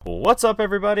What's up,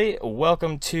 everybody?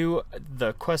 Welcome to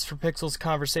the Quest for Pixels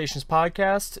Conversations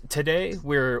podcast. Today,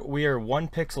 we are one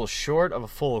pixel short of a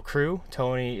full crew.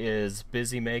 Tony is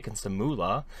busy making some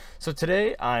moolah. So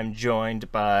today, I'm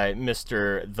joined by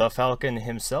Mr. the Falcon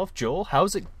himself. Joel,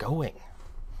 how's it going?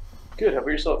 Good. How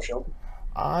about yourself, Sheldon?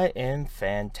 I am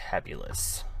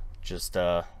fantabulous. Just,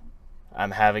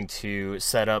 I'm having to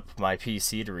set up my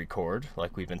PC to record,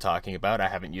 like we've been talking about. I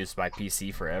haven't used my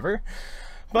PC forever.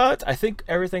 But I think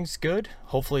everything's good.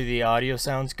 Hopefully the audio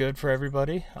sounds good for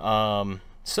everybody.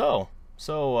 So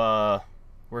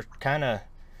we're kind of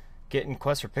getting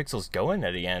Quest for Pixels going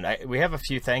at the end. We have a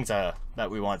few things that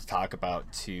we want to talk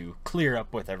about to clear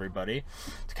up with everybody,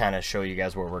 to kind of show you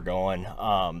guys where we're going.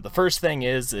 The first thing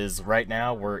is right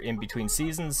now we're in between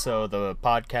seasons, so the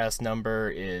podcast number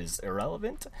is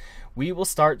irrelevant. We will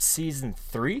start season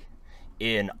 3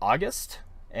 in August.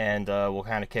 And we'll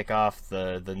kind of kick off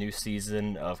the new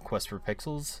season of Quest for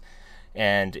Pixels.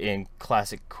 And in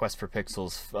classic Quest for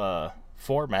Pixels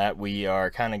format, we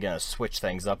are kind of going to switch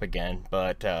things up again.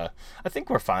 But I think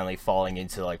we're finally falling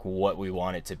into like what we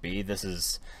want it to be. This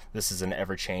is an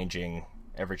ever-changing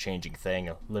thing,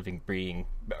 a living,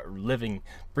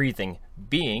 breathing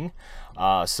being.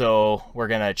 So we're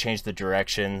going to change the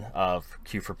direction of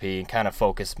Q4P and kind of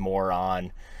focus more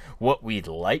on what we'd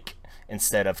like,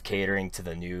 instead of catering to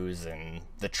the news and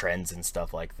the trends and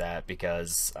stuff like that,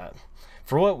 because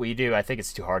for what we do, I think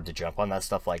it's too hard to jump on that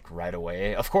stuff like right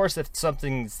away. Of course, if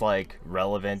something's like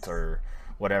relevant or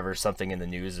whatever, something in the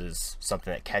news is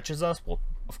something that catches us, we'll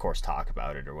of course talk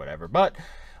about it or whatever. But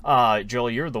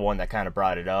Joel, you're the one that kind of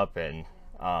brought it up and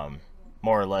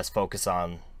more or less focus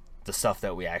on the stuff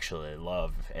that we actually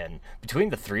love. And between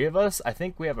the three of us, I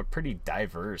think we have a pretty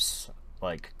diverse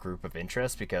like group of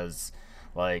interests, because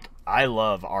like, I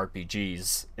love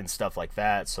RPGs and stuff like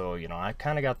that, so, you know, I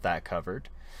kind of got that covered.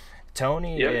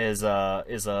 Tony is a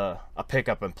pick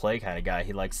up and play kind of guy.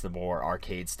 He likes the more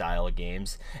arcade style of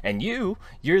games. And you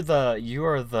are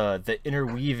the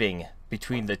interweaving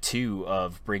between the two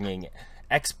of bringing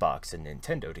Xbox and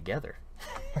Nintendo together.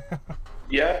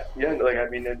 Yeah. Like, I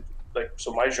mean,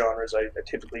 so my genres I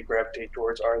typically gravitate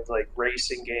towards are like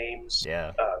racing games,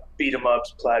 beat 'em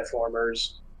ups,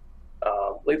 platformers.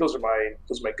 Like those are my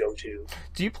go-to.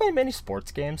 Do you play many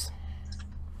sports games?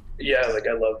 Yeah, like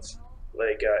I love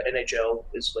NHL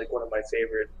is like one of my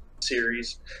favorite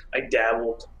series. I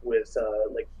dabbled with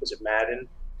was it Madden?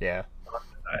 Yeah.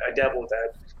 I dabbled with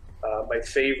that. My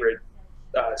favorite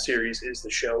series is The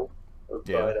Show, but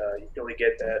you can only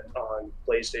get that on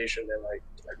PlayStation, and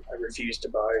I refuse to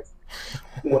buy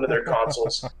one of their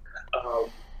consoles.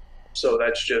 So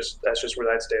that's just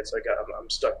where that stands. Like I'm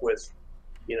stuck with,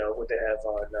 you know, what they have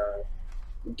on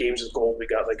Games of Gold. We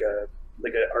got like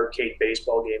an arcade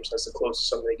baseball game, so that's the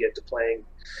closest I'm going to get to playing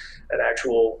an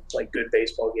actual like good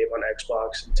baseball game on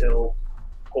Xbox until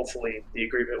hopefully the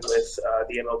agreement with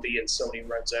the MLB and Sony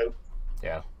runs out.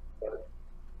 Yeah. But,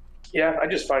 yeah, I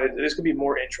just find this could be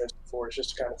more interesting for us,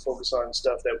 just to kind of focus on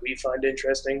stuff that we find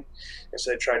interesting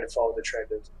instead of trying to follow the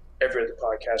trend of every other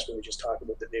podcast where we just talk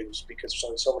about the news, because there's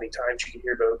only so many times you can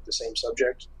hear about the same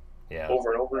subject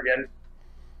over and over again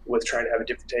with trying to have a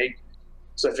different take.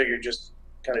 So I figured just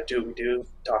kind of do what we do,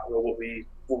 talk about what we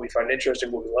find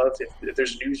interesting, what we love. If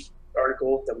there's a news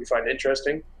article that we find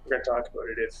interesting, we're going to talk about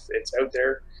it. If it's out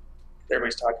there,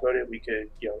 everybody's talking about it, we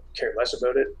could, you know, care less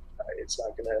about it. It's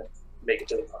not going to make it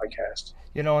to the podcast.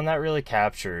 You know, and that really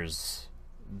captures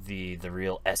the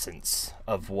real essence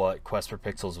of what Quest for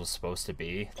Pixels was supposed to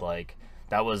be. Like,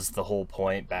 that was the whole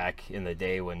point back in the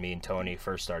day when me and Tony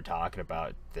first started talking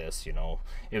about this, you know.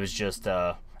 It was just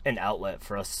an outlet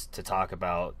for us to talk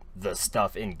about the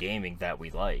stuff in gaming that we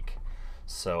like.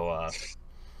 So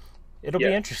it'll be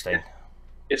interesting.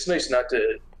 It's nice not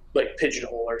to like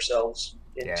pigeonhole ourselves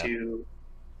into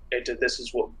this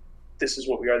is what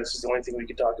we are, this is the only thing we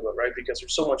can talk about, right? Because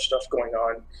there's so much stuff going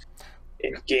on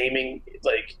in gaming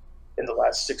like in the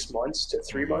last 6 months to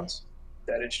 3 months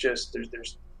that it's just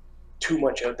there's too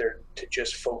much out there to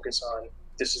just focus on.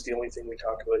 This is the only thing we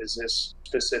talk about, is this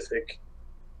specific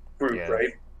group,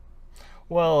 right?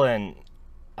 Well, and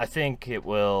I think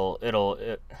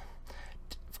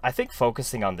I think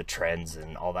focusing on the trends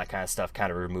and all that kind of stuff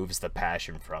kind of removes the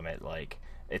passion from it. Like,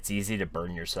 it's easy to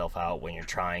burn yourself out when you're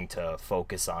trying to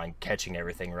focus on catching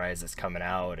everything right as it's coming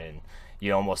out, and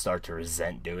you almost start to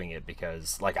resent doing it,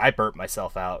 because like I burnt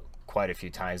myself out quite a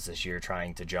few times this year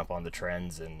trying to jump on the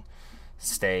trends and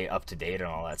stay up to date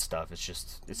on all that stuff.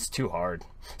 It's too hard,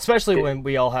 especially when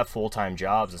we all have full-time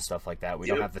jobs and stuff like that. We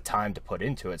don't have the time to put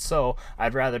into it, so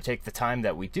I'd rather take the time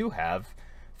that we do have,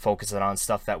 focus it on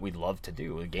stuff that we love to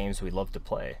do, the games we love to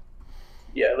play.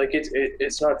 Yeah, like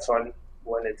it's not fun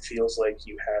when it feels like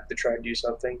you have to try and do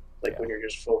something. Like Yeah. when you're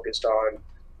just focused on,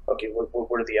 okay, what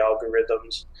are the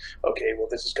algorithms? Okay, well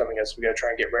this is coming up, so we got to try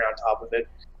and get right on top of it.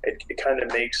 It kind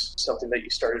of makes something that you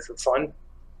started for fun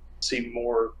seem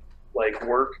more like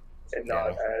work and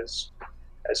not Yeah.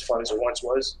 as fun as it once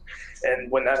was.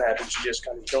 And when that happens, you just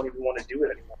kind of don't even want to do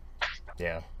it anymore,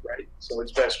 Yeah. right? So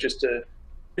it's best just to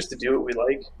do what we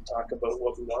like, talk about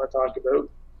what we want to talk about,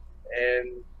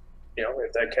 and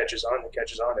if that catches on, it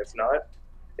catches on. If not,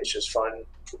 it's just fun.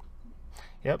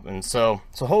 Yep. And so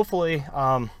hopefully,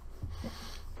 I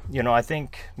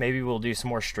think maybe we'll do some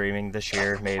more streaming this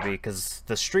year, maybe because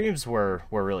the streams were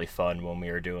really fun when we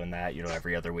were doing that,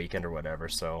 every other weekend or whatever.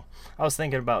 So I was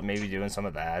thinking about maybe doing some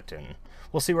of that, and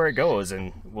we'll see where it goes,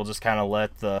 and we'll just kind of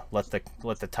let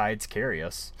the tides carry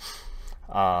us.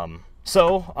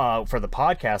 So for the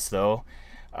podcast, though,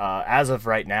 as of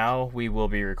right now, we will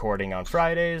be recording on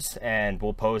Fridays, and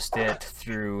we'll post it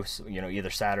through, either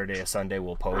Saturday or Sunday.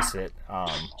 We'll post it,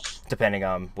 depending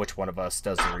on which one of us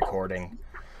does the recording.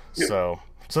 So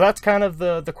that's kind of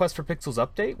the Quest for Pixels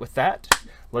update. With that,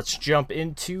 let's jump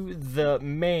into the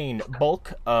main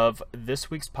bulk of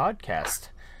this week's podcast.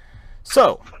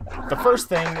 So, the first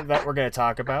thing that we're going to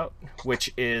talk about,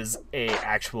 which is a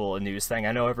actual news thing.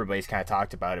 I know everybody's kind of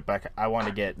talked about it, but I want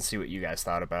to get and see what you guys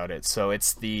thought about it. So,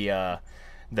 it's the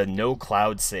no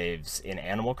cloud saves in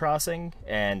Animal Crossing,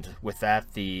 and with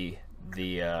that, the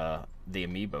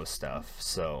amiibo stuff.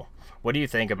 So, what do you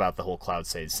think about the whole cloud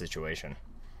save situation?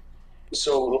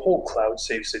 So the whole cloud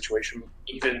save situation,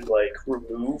 even like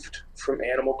removed from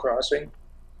Animal Crossing,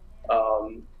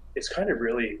 it's kind of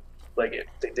really like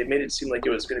they made it seem like it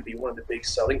was going to be one of the big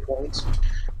selling points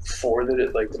for the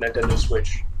Nintendo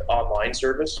Switch online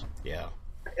service, Yeah.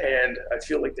 and I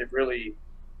feel like they've really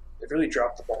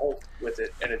dropped the ball with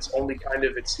it, and it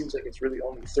seems like it's really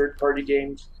only third party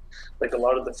games, like a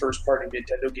lot of the first party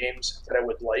Nintendo games that I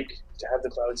would like to have the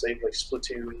cloud save, like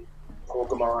Splatoon,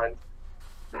 Pokemon,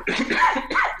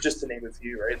 just to name a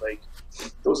few, right? Like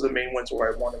those are the main ones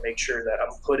where I want to make sure that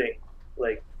I'm putting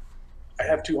like I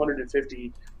have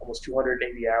 250, almost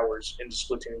 280 hours into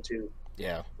Splatoon 2,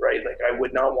 Yeah. right? Like I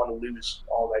would not want to lose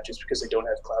all that just because they don't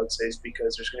have cloud saves,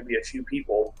 because there's going to be a few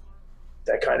people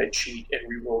that kind of cheat and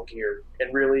reroll gear.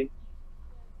 And really,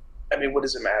 I mean, what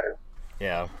does it matter,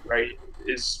 Yeah. right?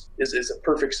 Is a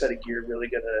perfect set of gear really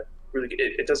gonna really?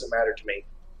 It doesn't matter to me,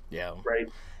 Yeah. right?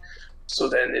 So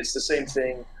then it's the same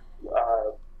thing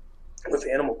uh, with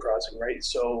Animal Crossing, right?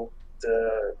 So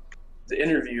the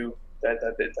interview that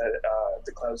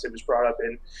the Cloud Save was brought up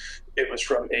in, it was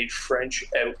from a French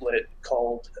outlet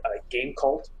called Game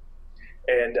Cult,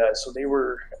 and so they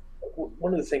were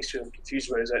one of the things too I'm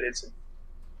confused about is that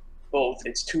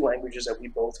it's two languages that we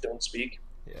both don't speak.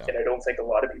 Yeah. And I don't think a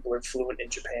lot of people are fluent in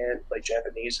Japan, like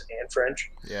Japanese and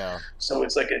French. Yeah. So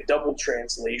it's like a double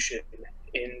translation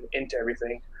into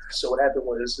everything. So what happened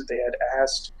was they had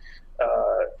asked,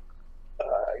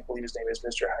 I believe his name is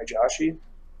Mr. Hijashi.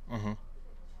 Mm-hmm.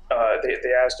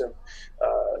 They asked him,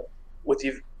 with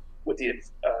the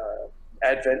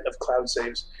advent of cloud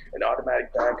saves and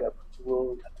automatic backup,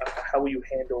 how will you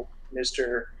handle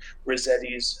Mr.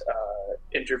 Rossetti's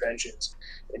interventions?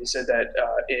 And he said that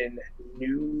in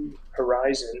New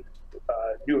Horizon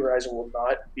will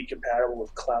not be compatible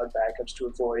with cloud backups to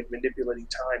avoid manipulating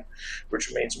time, which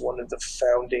remains one of the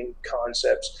founding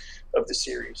concepts of the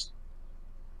series.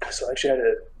 So I actually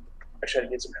had to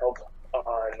get some help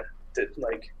on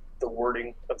the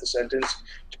wording of the sentence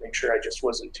to make sure I just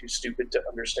wasn't too stupid to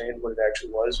understand what it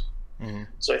actually was. Mm-hmm.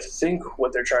 So I think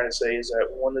what they're trying to say is that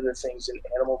one of the things in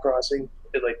Animal Crossing,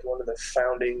 one of the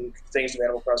founding things of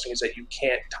Animal Crossing, is that you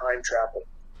can't time travel,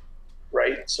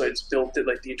 right? So it's built that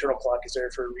like the internal clock is there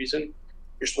for a reason.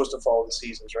 You're supposed to follow the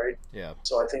seasons, right? Yeah.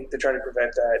 So I think they're trying to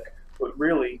prevent that. But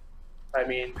really, I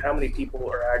mean, how many people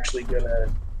are actually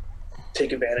gonna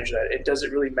take advantage of that? It doesn't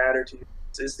really matter to you.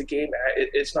 Is the game?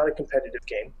 It's not a competitive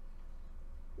game,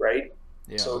 right?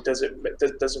 Yeah. So does it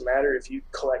matter if you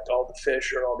collect all the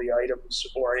fish or all the items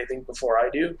or anything before I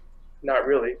do? Not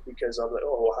really, because I'm like,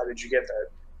 oh, well, how did you get that?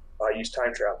 I used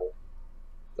time travel.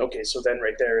 Okay, so then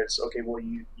right there, it's okay. Well,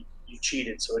 you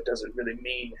cheated, so it doesn't really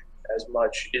mean as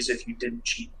much as if you didn't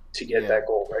cheat to get that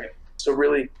goal, right? So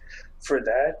really, for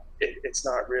that, it's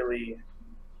not really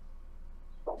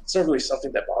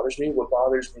something that bothers me. What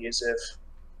bothers me is if,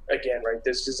 again, right,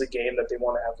 this is a game that they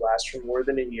want to have last for more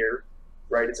than a year,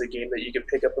 right? It's a game that you can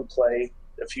pick up and play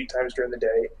a few times during the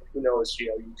day. Who knows?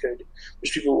 You could.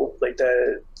 There's people like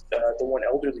the one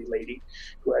elderly lady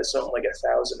who has something like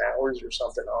 1,000 hours or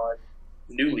something on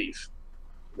New Leaf,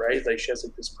 right? Like she has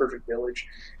like this perfect village,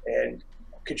 and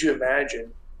could you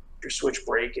imagine your Switch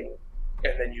breaking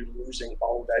and then you losing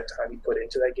all of that time you put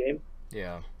into that game.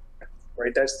 Yeah.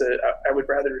 Right. I would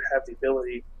rather have the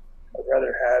ability. I'd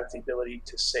rather have the ability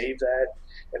to save that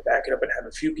and back it up and have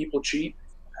a few people cheat,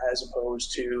 as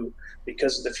opposed to,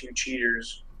 because of the few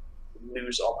cheaters,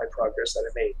 lose all my progress that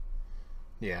I made.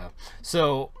 Yeah.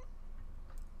 So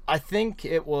I think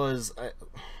it was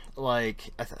like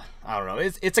I don't know.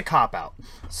 It's a cop out.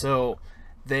 So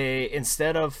they,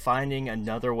 instead of finding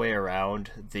another way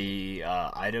around the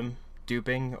item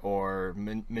duping or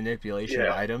manipulation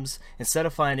of items, instead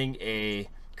of finding a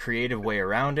creative way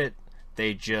around it,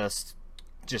 they just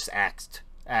axed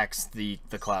the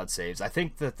cloud saves. I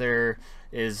think that there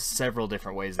is several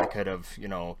different ways they could have,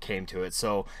 came to it.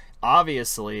 So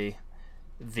obviously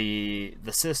the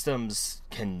systems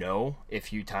can know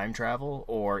if you time travel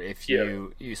or if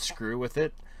you screw with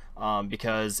it,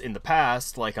 because in the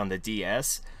past, like on the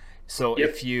DS, so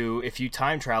if you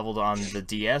time traveled on the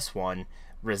DS one,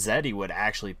 Rossetti would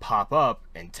actually pop up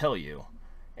and tell you,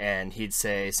 and he'd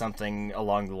say something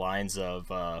along the lines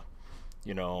of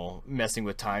messing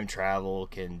with time travel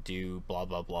can do blah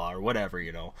blah blah or whatever,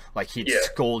 like he'd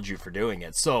scold you for doing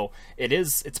it. So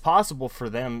it's possible for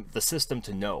them, the system,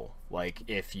 to know like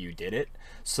if you did it.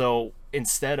 So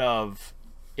instead of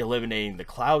eliminating the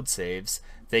cloud saves,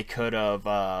 they could have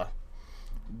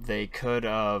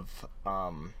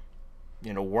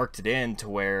worked it in to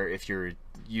where if you're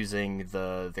using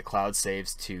the cloud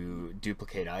saves to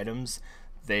duplicate items,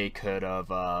 they could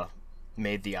have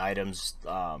made the items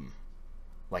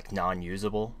like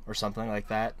non-usable or something like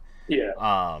that.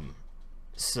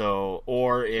 So,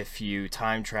 or if you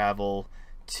time travel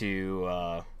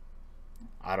to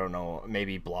I don't know,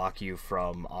 maybe block you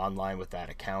from online with that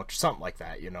account or something like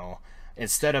that,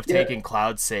 instead of taking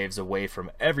cloud saves away from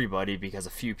everybody because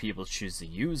a few people choose to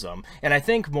use them. And I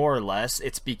think more or less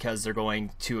it's because they're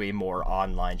going to a more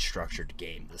online structured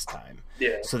game this time.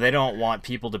 So they don't want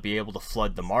people to be able to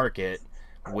flood the market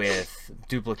with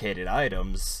duplicated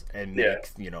items and make,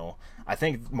 I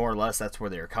think more or less that's where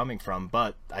they're coming from.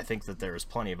 But I think that there's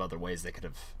plenty of other ways they could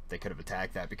have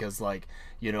attacked that, because like,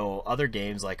 other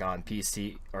games like on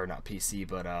PC, or not PC,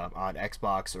 but on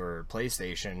Xbox or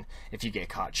PlayStation, if you get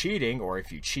caught cheating or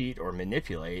if you cheat or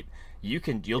manipulate,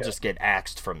 you'll just get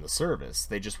axed from the service.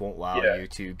 They just won't allow you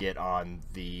to get on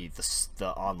the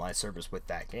online service with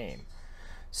that game.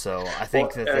 So I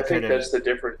think that's the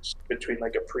difference between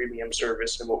like a premium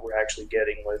service and what we're actually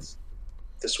getting with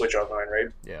the Switch Online, right?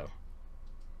 Yeah.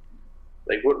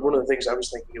 Like one of the things I was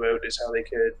thinking about is how they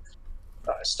could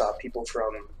stop people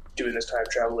from doing this time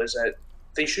travel, is that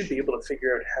they should be able to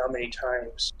figure out how many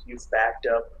times you've backed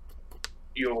up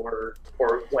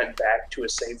or went back to a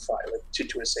save file,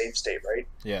 to a save state, right?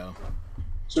 Yeah.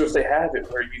 So if they have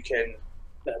it where you can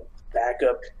back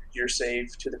up your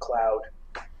save to the cloud,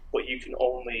 but you can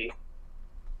only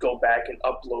go back and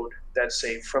upload that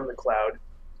save from the cloud,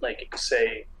 like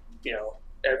say,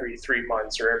 every 3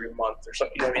 months or every month or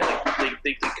something. Like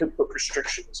they could put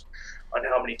restrictions on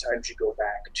how many times you go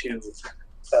back to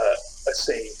a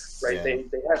save, right? Yeah.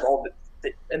 They have all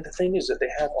and the thing is that they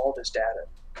have all this data,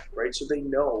 right? So they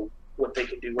know what they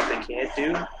can do, what they can't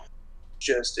do.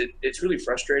 Just it's really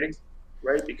frustrating,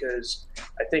 right? Because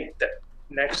I think that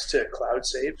next to cloud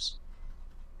saves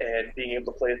and being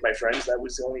able to play with my friends, that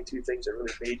was the only two things that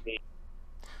really made me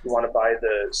want to buy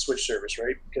the Switch service,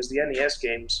 right? Because the NES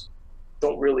games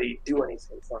don't really do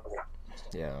anything for me.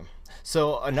 Yeah.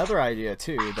 So another idea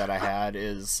too that I had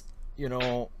is,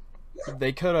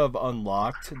 they could have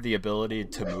unlocked the ability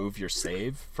to move your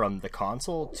save from the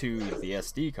console to the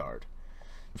SD card.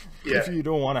 Yeah. If you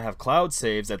don't want to have cloud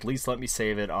saves, at least let me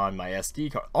save it on my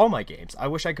SD card. All my games. I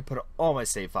wish I could put all my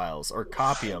save files or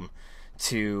copy them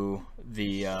to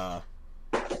my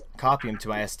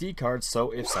SD card,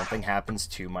 so if something happens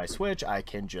to my Switch, I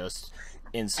can just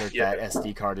insert that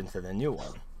SD card into the new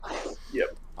one.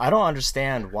 Yep. I don't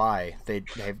understand why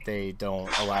they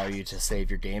don't allow you to save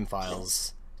your game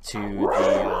files to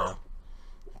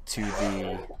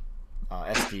the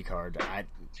SD card.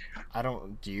 I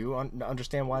don't. Do you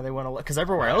understand why they want to? Because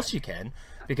everywhere else you can.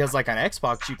 Because like on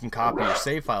Xbox, you can copy your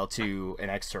save file to an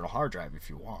external hard drive if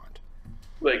you want.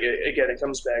 Like, again, it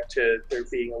comes back to they're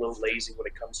being a little lazy when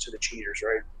it comes to the cheaters,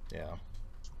 right? Yeah.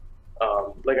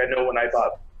 Like I know when I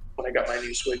got my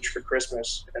new Switch for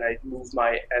Christmas and I moved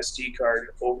my SD card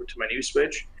over to my new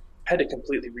Switch, I had to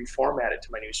completely reformat it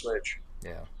to my new Switch.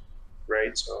 Yeah.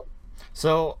 Right.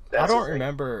 So I don't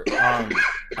remember.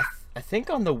 I think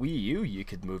on the Wii U you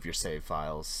could move your save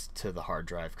files to the hard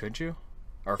drive, couldn't you?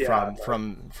 Or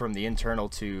from the internal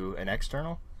to an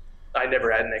external? I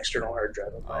never had an external hard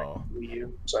drive on my Wii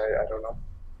U, so I don't know.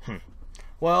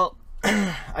 Well,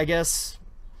 I guess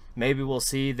maybe we'll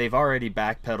see. They've already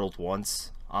backpedaled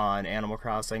once on Animal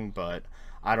Crossing, but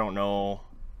I don't know.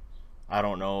 I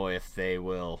don't know if they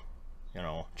will,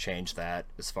 change that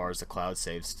as far as the cloud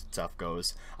save stuff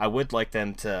goes. I would like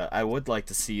them to. I would like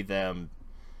to see them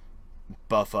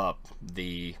buff up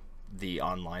the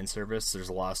online service. There's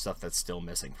a lot of stuff that's still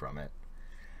missing from it.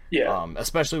 Yeah.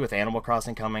 Especially with Animal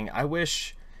Crossing coming. I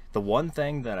wish the one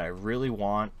thing that I really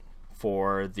want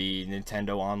for the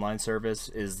Nintendo online service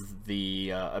is the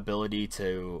ability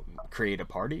to create a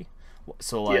party.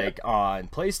 So like on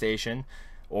PlayStation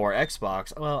or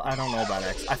Xbox, well, I don't know about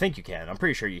X. I think you can. I'm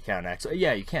pretty sure you can.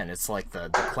 Yeah, you can. It's like the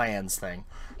clans thing.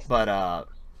 But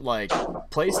like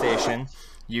PlayStation,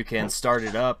 you can start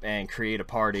it up and create a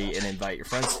party and invite your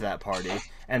friends to that party.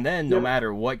 And then no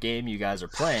matter what game you guys are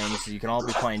playing, so you can all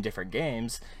be playing different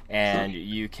games, and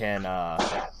you can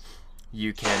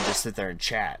just sit there and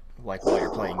chat like while you're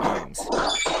playing games.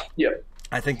 Yep.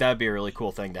 I think that'd be a really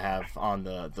cool thing to have on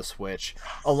the Switch,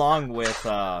 along with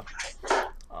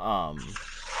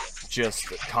just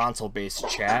console-based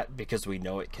chat, because we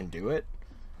know it can do it.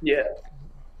 Yeah.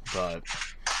 But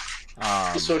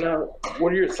so now,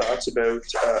 what are your thoughts about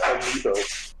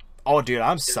Amiibo? oh, dude,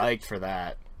 I'm psyched for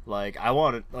that. Like, I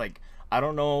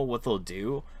don't know what they'll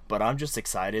do, but I'm just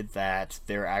excited that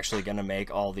they're actually gonna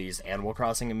make all these Animal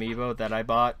Crossing Amiibo that I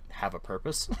bought have a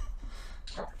purpose.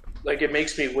 Like, it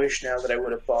makes me wish now that I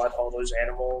would have bought all those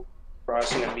Animal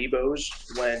Crossing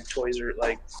Amiibos when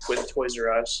with Toys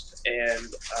R Us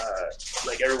and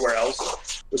like everywhere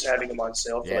else was having them on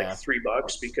sale for like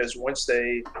 $3, because once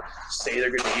they say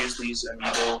they're going to use these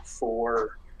Amiibo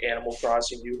for Animal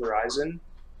Crossing New Horizon,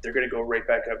 they're going to go right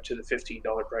back up to the $15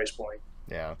 price point.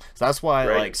 Yeah, so that's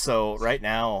why so right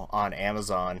now on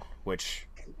Amazon, which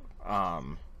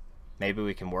maybe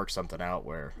we can work something out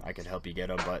where I could help you get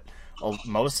them, but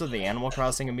most of the Animal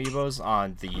Crossing Amiibos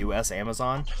on the US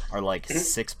Amazon are like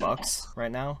 $6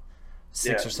 right now,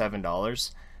 $6 or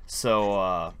 $7. So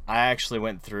I actually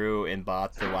went through and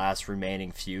bought the last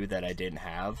remaining few that I didn't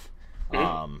have,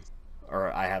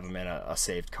 or I have them in a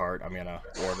saved cart. I'm gonna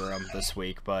order them this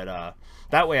week, but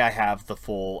that way I have the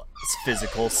full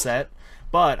physical set.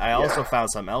 But I also found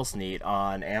something else neat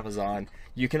on Amazon.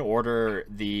 You can order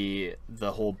the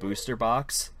whole booster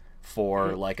box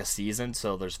for like a season,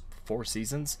 so there's 4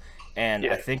 seasons, and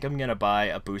I think I'm gonna buy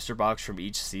a booster box from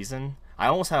each season. I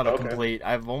almost have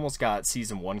I've almost got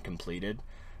season 1 completed,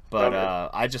 but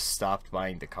I just stopped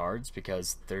buying the cards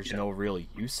because there's no real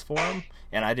use for them,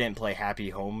 and I didn't play Happy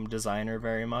Home Designer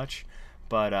very much.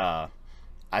 But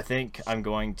I think I'm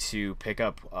going to pick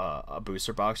up a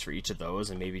booster box for each of those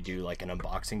and maybe do like an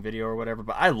unboxing video or whatever.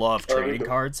 But I love trading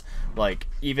cards. Like,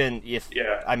 even if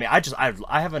I mean,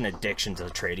 I have an addiction to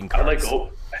trading cards.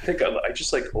 I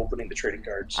just like opening the trading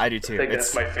cards. I do too. I think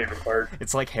that's my favorite part.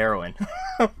 It's like heroin.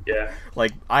 Yeah.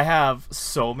 Like, I have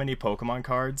so many Pokemon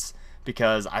cards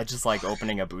because I just like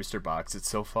opening a booster box. It's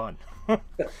so fun.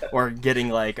 Or getting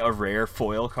like a rare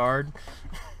foil card.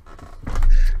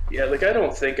 Yeah, like, I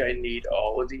don't think I need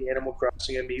all of the Animal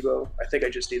Crossing Amiibo. I think I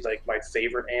just need like my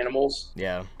favorite animals.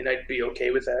 Yeah. And I'd be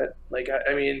okay with that. Like,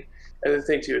 I mean, and the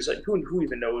thing too is, like, who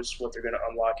even knows what they're going to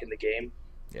unlock in the game,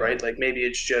 right? Like, maybe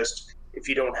it's just, if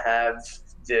you don't have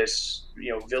this,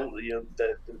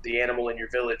 the animal in your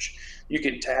village, you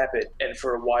can tap it, and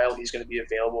for a while he's going to be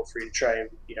available for you to try and,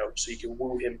 so you can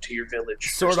woo him to your village.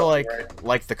 Sort of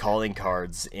like the calling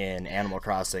cards in Animal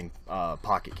Crossing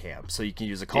Pocket Camp. So you can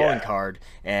use a calling card,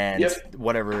 and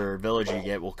whatever village you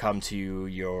get will come to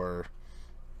your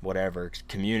whatever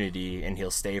community, and he'll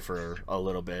stay for a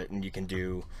little bit, and you can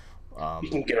do. You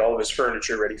can get all of his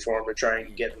furniture ready for him to try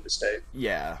and get him to stay.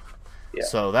 Yeah.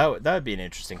 So that would be an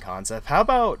interesting concept. How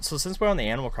about, so since we're on the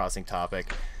Animal Crossing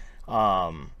topic,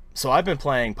 so I've been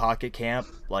playing Pocket Camp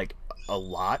like a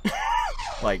lot,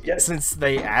 since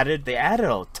they added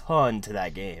a ton to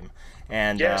that game,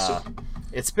 and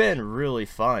it's been really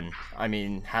fun. I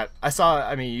mean,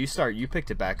 you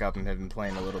picked it back up and have been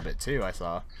playing a little bit too. I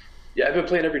saw. Yeah, I've been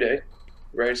playing every day,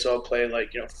 right? So I'll play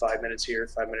 5 minutes here,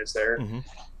 5 minutes there,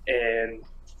 and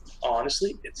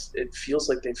honestly, it feels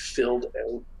like they've filled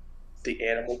out the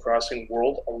Animal Crossing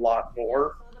world a lot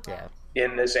more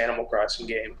in this Animal Crossing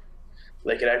game.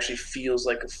 Like, it actually feels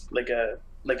like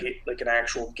an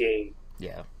actual game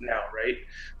now, right?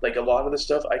 Like, a lot of the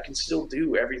stuff I can still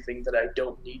do everything that I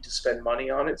don't need to spend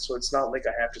money on it, so it's not like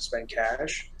I have to spend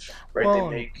cash, right? Well,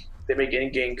 they make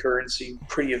in-game currency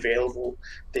pretty available.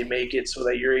 They make it so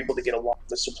that you're able to get a lot of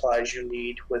the supplies you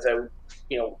need without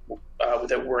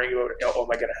worrying about,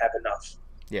 am I going to have enough?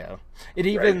 Yeah. It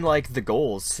even, like, the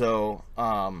goals. So,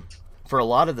 for a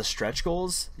lot of the stretch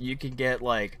goals, you can get,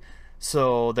 like,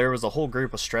 So there was a whole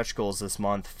group of stretch goals this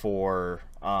month for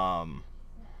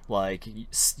like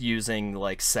using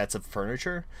like sets of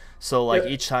furniture. So like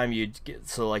Yep. each time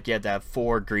so like you had to have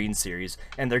 4 green series,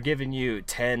 and they're giving you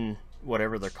 10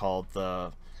 whatever they're called,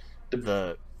 The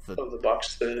the the the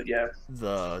bucks. The yeah.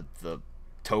 the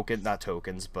token, not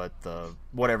tokens, but the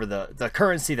whatever, the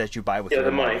currency that you buy with Yeah, your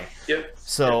the money. money. Yep. Yep.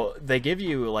 So they give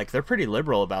you like, they're pretty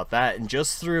liberal about that, and Oh,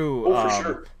 for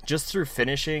sure. just through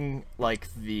finishing like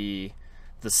the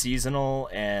seasonal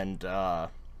and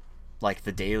like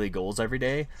the daily goals every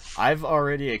day, I've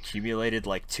already accumulated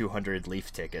like 200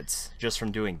 leaf tickets just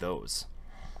from doing those.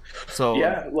 So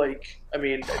Yeah, like I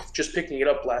mean, just picking it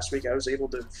up last week, I was able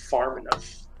to farm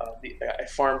enough. I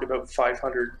farmed about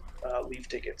 500 leaf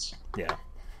tickets, yeah,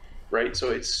 right?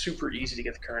 So it's super easy to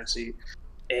get the currency,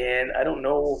 and I don't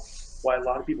know why a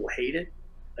lot of people hate it.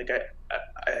 Like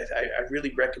I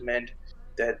really recommend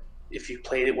that if you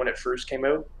played it when it first came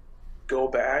out, go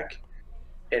back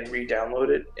and re-download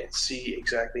it and see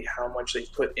exactly how much they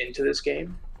put into this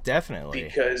game, definitely.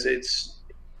 because it's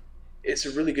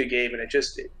a really good game, and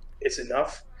it's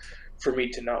enough for me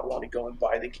to not want to go and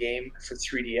buy the game for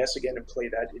 3DS again and play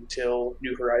that until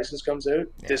New Horizons comes out.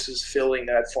 Yeah, This is filling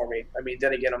that for me. I mean,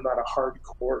 then again, I'm not a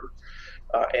hardcore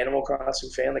Animal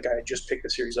Crossing fan. Like, I just picked the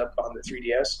series up on the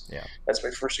 3DS. yeah. That's my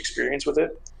first experience with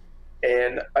it,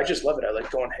 and I just love it. I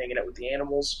like going hanging out with the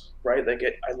animals, right?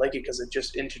 I like it because it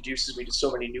just introduces me to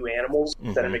so many new animals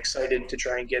that I'm Hmm. excited to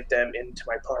try and get them into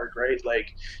my park, right?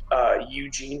 Like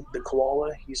Eugene the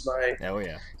koala, Oh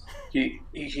yeah.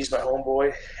 he's my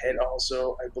homeboy, and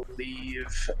also I believe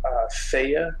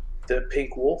Thea the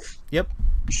pink wolf. Yep.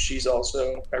 She's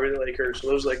also, I really like her. So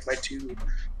those are like my two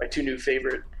new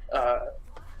favorite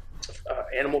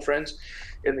animal friends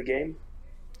in the game.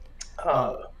 Uh,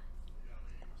 Uh,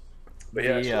 but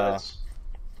yeah, the so that's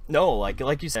No,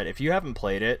 like you said, if you haven't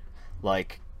played it,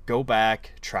 like go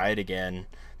back, try it again.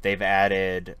 They've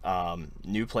added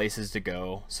new places to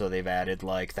go, so they've added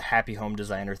like the Happy Home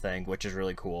Designer thing, which is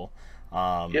really cool.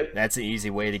 yep, That's an easy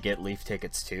way to get leaf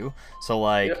tickets too. So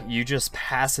like yep. you just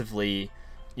passively,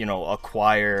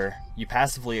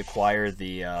 passively acquire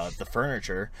the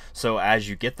furniture. So as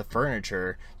you get the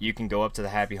furniture, you can go up to the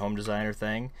Happy Home Designer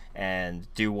thing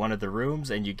and do one of the rooms,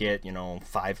 and you get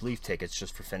 5 leaf tickets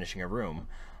just for finishing a room.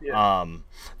 Yeah. um,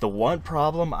 the one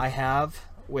problem I have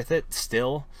with it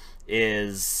still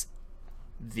is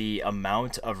the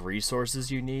amount of resources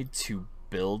you need to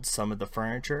build some of the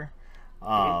furniture.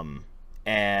 Mhm.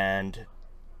 And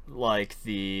like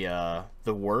the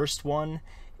worst one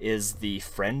is the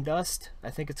friend dust, I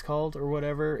think it's called, or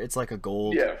whatever. It's like a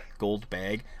Yeah. gold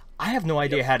bag. I have no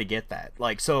idea Yep. how to get that.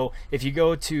 Like, so if you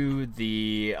go to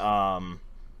the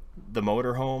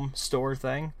motorhome store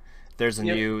thing,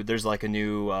 Yep. there's like a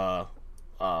new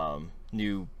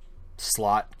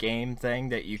slot game thing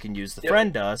that you can use the Yep.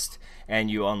 friend dust, and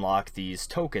you unlock these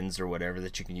tokens or whatever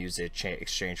that you can use to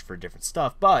exchange for different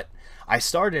stuff. But I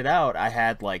started out, I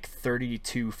had like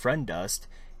 32 friend dust,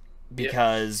 Yep.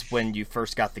 because when you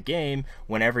first got the game,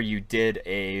 whenever you did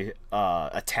a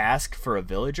task for a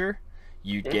villager,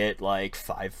 you'd Mhm. get like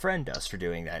 5 friend dust for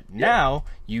doing that. Yep. Now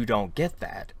you don't get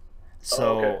that. Oh,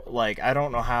 okay. So like I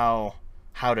don't know how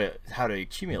to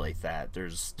accumulate that.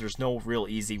 There's no real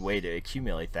easy way to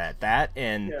accumulate that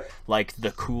and Yeah. like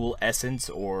the cool essence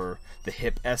or the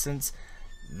hip essence.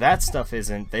 That stuff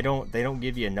isn't, they don't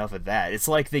give you enough of that. It's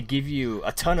like they give you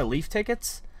a ton of leaf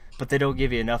tickets, but they don't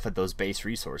give you enough of those base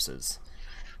resources.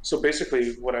 So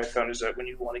basically, what I found is that when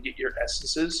you want to get your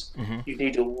essences, Hmm. you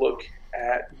need to look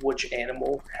at which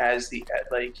animal has the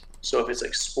like. So if it's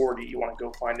like sporty, you want to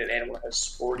go find an animal that has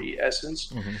sporty essence,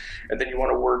 Hmm. and then you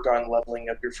want to work on leveling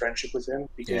up your friendship with him,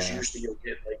 because Yeah. usually you'll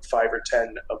get like 5 or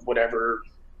 10 of whatever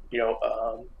you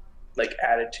know, like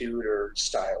attitude or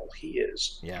style he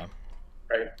is, Yeah.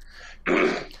 right?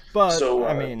 But so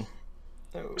I uh, mean,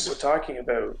 So, talking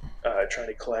about trying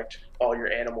to collect all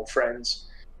your animal friends,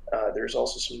 there's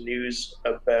also some news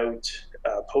about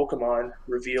Pokemon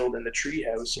revealed in the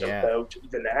treehouse yeah. about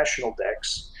the national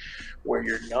dex, where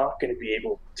you're not going to be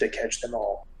able to catch them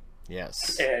all.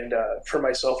 Yes. And for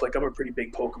myself, like, I'm a pretty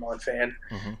big Pokemon fan.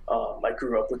 Hmm. I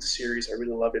grew up with the series. I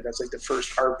really loved it. That's like the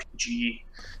first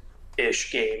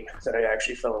RPG-ish game that I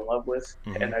actually fell in love with,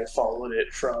 Hmm. and I followed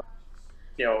it from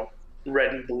you know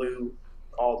red and blue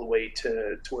all the way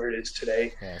to where it is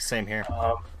today. Yeah. Same here.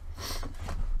 Um,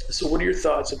 so, what are your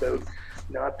thoughts about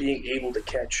not being able to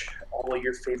catch all of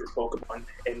your favorite Pokemon?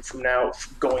 And from now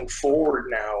going forward,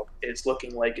 now it's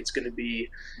looking like it's going to be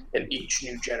in each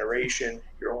new generation,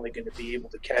 you're only going to be able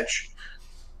to catch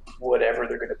whatever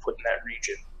they're going to put in that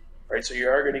region, right? So you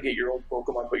are going to get your old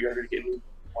Pokemon, but you are going to get new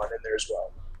Pokemon in there as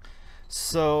well.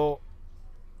 So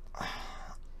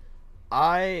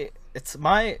I don't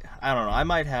know. I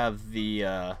might have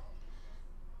the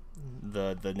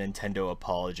Nintendo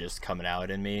apologist coming out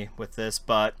in me with this,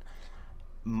 but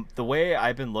the way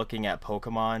I've been looking at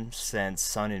Pokemon since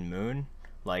Sun and Moon,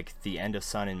 like the end of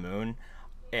Sun and Moon,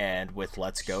 and with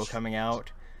Let's Go coming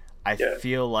out, I Yeah.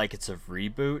 feel like it's a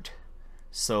reboot.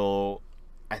 So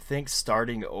I think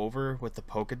starting over with the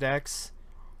Pokedex,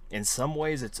 in some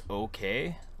ways it's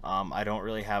okay. I don't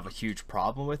really have a huge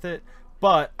problem with it,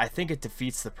 but I think it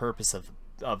defeats the purpose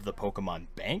of the Pokemon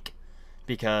Bank,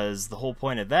 because the whole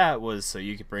point of that was so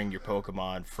you could bring your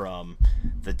Pokemon from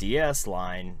the DS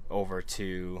line over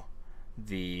to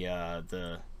the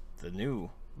new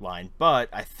line. But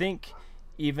I think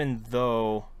even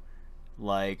though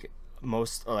like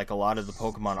a lot of the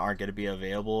Pokemon aren't going to be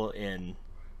available in,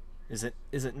 is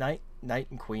it Knight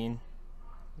and Queen?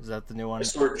 Is that the new one?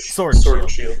 Sword and Shield.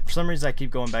 Shield. For some reason, I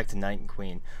keep going back to Knight and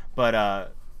Queen,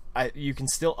 but you can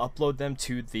still upload them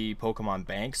to the Pokemon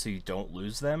Bank, so you don't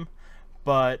lose them.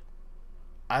 But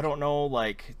I don't know.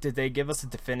 Like, did they give us a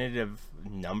definitive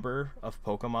number of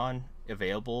Pokemon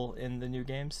available in the new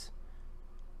games?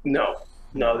 No,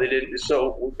 no, they didn't.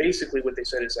 So basically, what they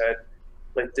said is that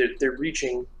like they're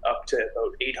reaching up to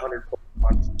about 800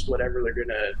 Pokemon, whatever they're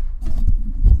gonna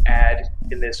add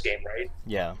in this game, right?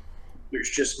 Yeah. There's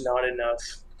just not enough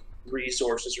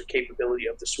resources or capability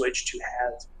of the Switch to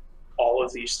have all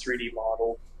of these 3D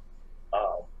model,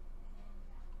 um,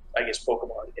 I guess,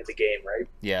 Pokemon in the game, right?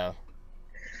 Yeah.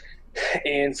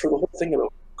 And for the whole thing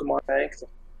about Pokemon Bank, the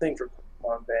thing for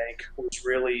Pokemon Bank was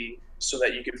really so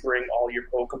that you could bring all your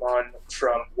Pokemon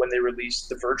from when they released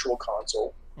the Virtual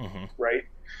Console, Mm-hmm. right?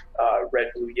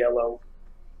 Red, Blue, Yellow,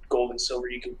 Gold, and Silver.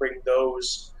 You can bring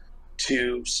those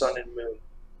to Sun and Moon.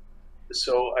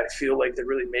 So I feel like they're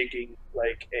really making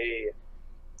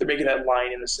they're making that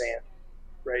line in the sand,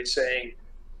 right? Saying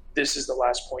this is the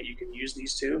last point you can use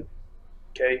these two.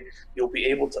 Okay, you'll be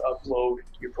able to upload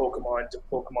your Pokemon to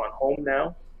Pokemon Home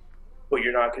now, but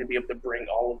you're not going to be able to bring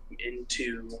all of them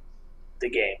into the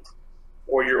game,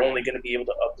 or you're only going to be able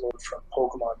to upload from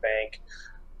Pokemon Bank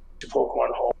to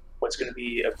Pokemon Home what's going to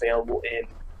be available in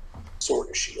Sword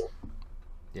and Shield.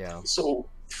 Yeah. So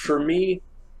for me,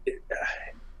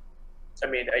 I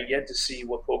mean, I yet to see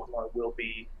what Pokemon will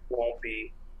be, won't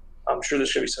be. I'm sure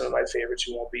there's going to be some of my favorites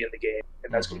who won't be in the game,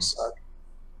 and that's going to suck.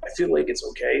 I feel like it's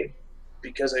okay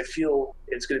because I feel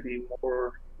it's going to be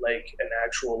more like an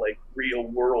actual, like, real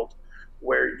world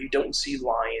where you don't see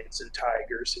lions and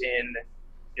tigers in,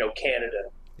 Canada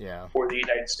Yeah. or the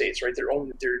United States, right?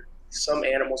 Some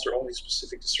animals are only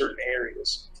specific to certain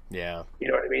areas. Yeah. You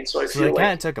know what I mean? So I So feel they like,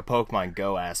 kind of took a Pokemon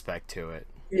Go aspect to it.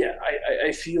 yeah,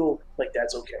 I feel like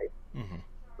that's okay. Mm-hmm.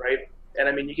 Right? And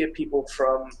I mean, you get people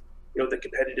from the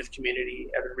competitive community.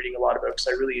 I've been reading a lot about because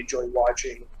I really enjoy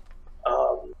watching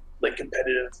like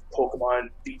competitive Pokemon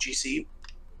VGC.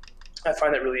 I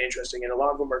find that really interesting, and a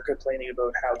lot of them are complaining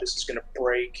about how this is going to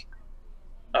break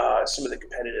some of the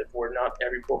competitive, where not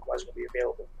every Pokemon is going to be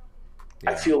available.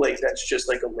 Yeah. I feel like that's just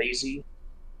like a lazy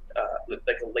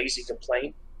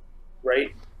complaint,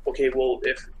 right? Okay, well,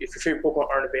 if your favorite Pokemon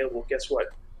aren't available, guess what?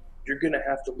 You're going to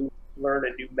have to learn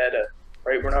a new meta,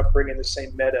 right? We're not bringing the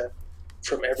same meta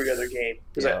from every other game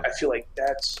because Yeah. I feel like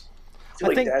that's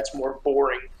that's more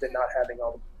boring than not having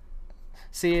all the.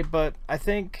 See, but I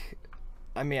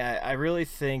really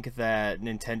think that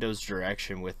Nintendo's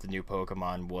direction with the new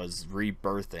Pokemon was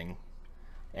rebirthing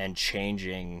and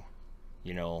changing,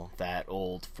 that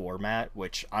old format,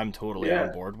 which I'm totally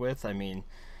on board with. I mean,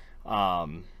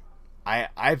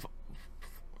 I've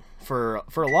for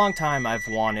a long time I've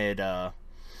wanted a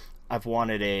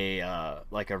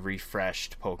like a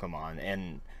refreshed Pokemon,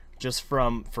 and just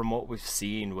from what we've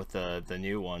seen with the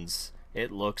new ones,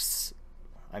 it looks,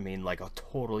 like a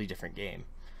totally different game.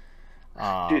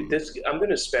 Dude, I'm going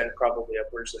to spend probably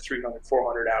upwards of 300,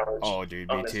 400 hours. Oh, dude,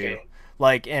 on me this too.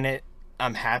 game.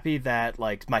 I'm happy that,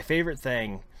 like, my favorite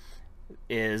thing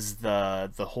is the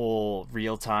whole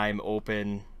real time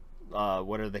open,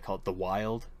 what are they called, the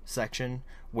wild section,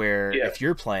 where if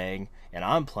you're playing and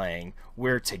I'm playing,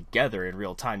 we're together in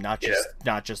real time, not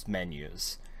just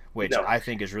menus, which I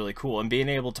think is really cool. And being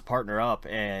able to partner up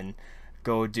and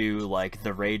go do like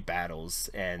the raid battles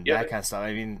and that kind of stuff.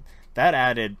 I mean,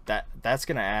 that's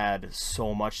gonna add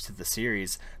so much to the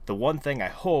series. The one thing I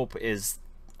hope is,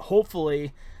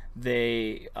 hopefully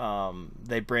they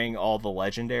bring all the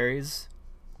legendaries,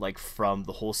 like, from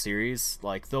the whole series.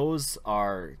 Like, those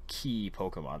are key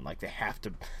Pokemon. Like, they have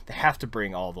to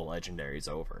bring all the legendaries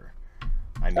over.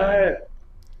 I mean,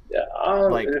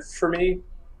 like, for me,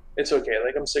 it's okay.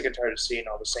 Like, I'm sick and tired of seeing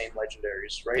all the same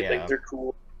legendaries, right? Yeah. Like, they're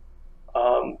cool.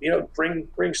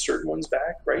 Bring certain ones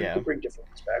back, right? You Yeah. could bring different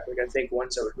ones back. Like I think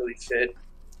ones that would really fit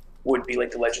would be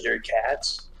like the legendary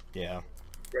cats, Yeah.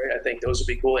 right? I think those would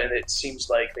be cool, and it seems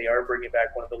like they are bringing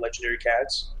back one of the legendary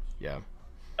cats, Yeah.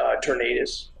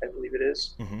 Tornadus, I believe it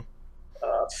is, Hmm.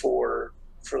 for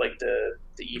like the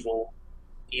evil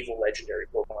legendary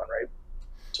Pokemon, right?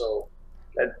 So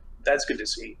that's good to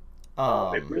see.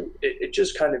 Um. It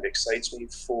just kind of excites me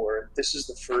for this is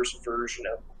the first version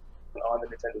of on the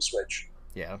Nintendo Switch,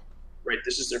 Yeah. right?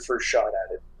 This is their first shot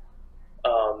at it,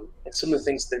 and some of the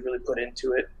things they really put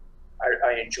into it,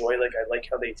 I enjoy. Like I like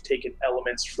how they've taken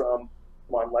elements from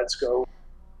on Let's Go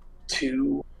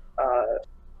to uh,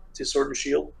 to Sword and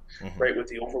Shield, Hmm. right? With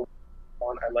the overall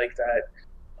one, I like that.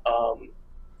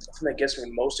 The thing that gets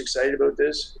me most excited about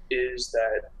this is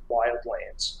that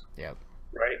Wildlands, Yeah.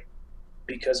 right?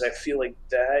 Because I feel like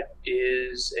that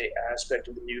is a aspect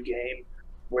of the new game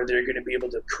where they're going to be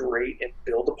able to create and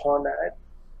build upon that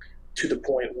to the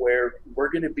point where we're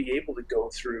going to be able to go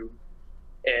through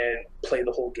and play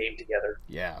the whole game together,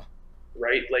 Yeah.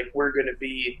 right? Like we're going to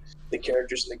be the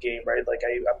characters in the game, right? Like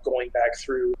I'm going back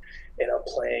through and I'm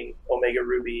playing Omega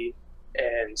Ruby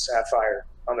and Sapphire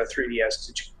on the 3DS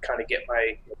to kind of get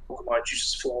my Pokemon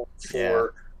juices flowing Yeah.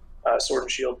 for Sword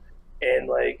and Shield. And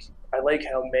like I like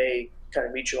how May kind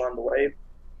of meets you on the way,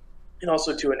 and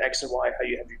also to an X and Y, how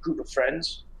you have your group of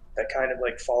friends that kind of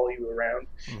like follow you around,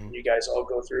 Hmm. and you guys all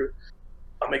go through.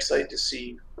 I'm excited to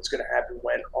see what's going to happen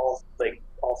when all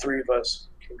three of us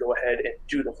can go ahead and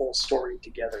do the whole story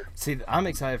together. See, I'm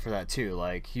excited for that too.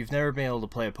 Like, you've never been able to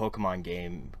play a Pokemon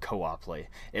game co-oply.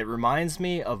 It reminds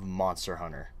me of Monster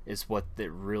Hunter, is what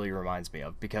it really reminds me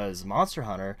of. Because Monster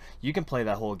Hunter, you can play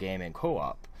that whole game in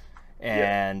co-op. Yep.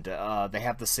 And they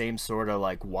have the same sort of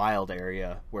like wild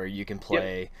area where you can Yep.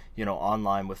 play,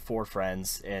 online with four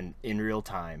friends and in real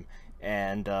time.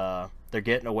 And they're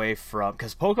getting away from,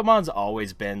 because Pokemon's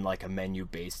always been like a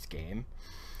menu-based game.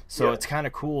 So Yep. it's kind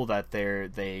of cool that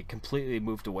they completely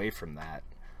moved away from that.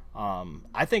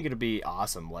 I think it'd be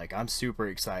awesome. Like, I'm super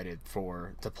excited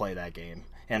to play that game,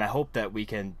 and I hope that we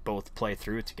can both play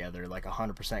through it together, like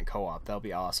 100% co-op. That'll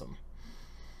be awesome.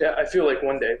 Yeah, I feel like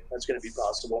one day that's going to be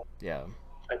possible. Yeah.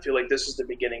 I feel like this is the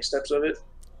beginning steps of it.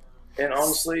 And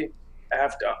honestly,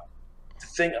 after the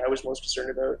thing I was most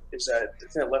concerned about is that the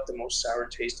thing that left the most sour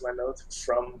taste in my mouth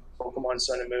from Pokemon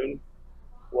Sun and Moon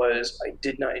was I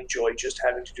did not enjoy just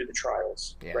having to do the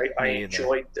trials. Yeah. Right? Me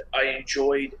either. I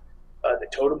enjoyed the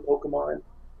totem Pokemon.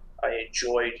 I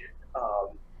enjoyed um,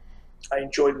 I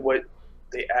enjoyed what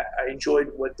I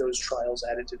enjoyed what those trials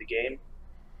added to the game.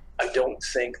 I don't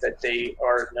think that they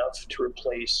are enough to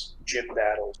replace gym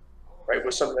battles, right?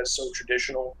 With something that's so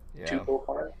traditional to Yeah.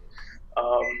 Pokemon.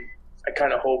 I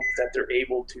kind of hope that they're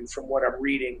able to, from what I'm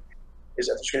reading, is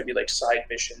that there's going to be like side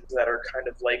missions that are kind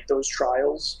of like those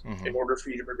trials Hmm. in order for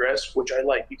you to progress, which I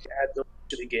like. You can add those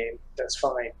to the game, that's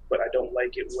fine, but I don't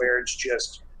like it where it's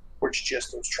just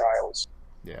those trials.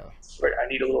 Yeah. Right? I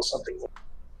need a little something more.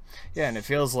 Yeah, and it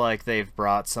feels like they've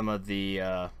brought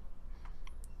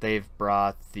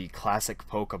the classic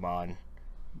Pokemon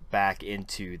back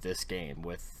into this game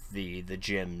with the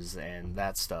gyms and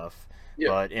that stuff, Yeah,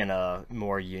 but in a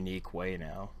more unique way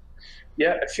now.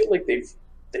 yeah. I feel like they've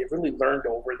really learned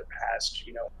over the past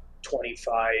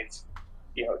 25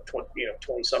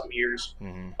 20 something years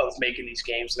Hmm. of making these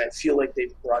games, and I feel like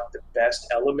they've brought the best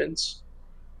elements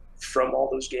from all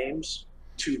those games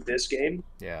to this game,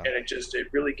 Yeah. and it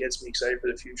really gets me excited for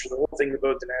the future. The whole thing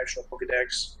about the national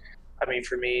Pokedex, I mean,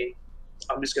 for me,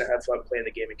 I'm just gonna have fun playing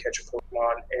the game and catch a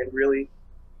Pokemon, and really,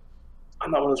 I'm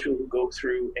not one of those people who go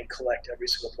through and collect every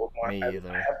single Pokemon. Me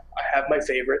either. I have my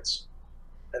favorites,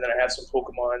 and then I have some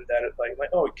Pokemon that are like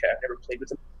oh, okay, I've never played with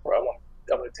them, or I'm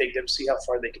gonna take them, see how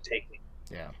far they can take me,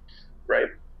 Yeah. right?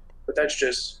 But that's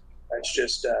just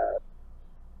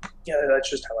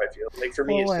how I feel. Like for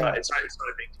me, Well, and it's not a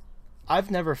big deal.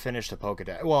 I've never finished a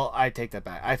Pokedex. Well, I take that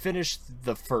back. I finished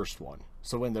the first one.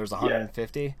 So when there's Yeah,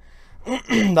 150,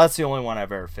 that's the only one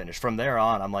I've ever finished. From there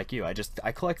on, I'm like you.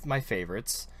 I collect my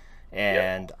favorites, yep,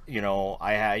 and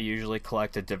I usually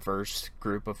collect a diverse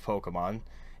group of Pokemon,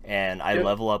 and I yep,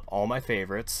 level up all my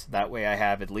favorites. That way, I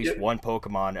have at least yep, one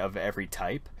Pokemon of every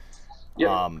type. yep,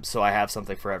 So I have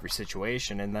something for every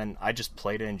situation, and then I just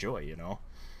play to enjoy.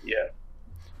 yeah,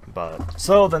 But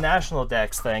so the national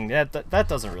dex thing that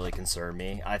doesn't really concern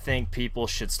me. I think people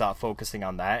should stop focusing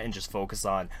on that and just focus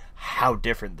on how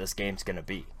different this game's gonna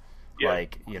be. yeah.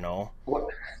 Like. One,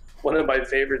 one of my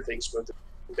favorite things about the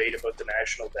debate about the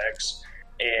national decks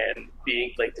and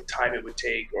being like the time it would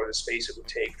take or the space it would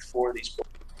take for these books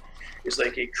is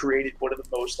like it created one of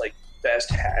the most like best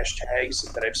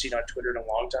hashtags that I've seen on Twitter in a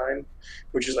long time,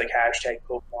 which is like hashtag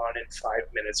Pokemon in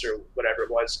 5 minutes or whatever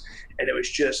it was. And it was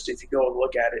just, if you go and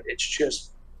look at it, it's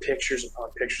just pictures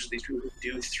upon pictures of these people who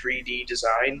do 3D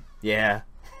design. Yeah.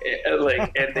 And they're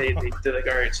like,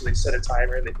 all right, so they set a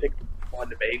timer and they pick one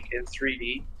to make in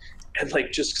 3D. And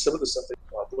like just some of the stuff they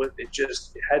come up with, it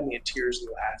had me in tears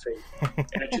laughing.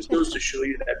 And it just goes to show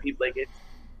you that people, like, it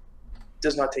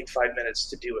does not take 5 minutes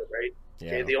to do it, right?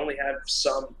 Yeah. They only have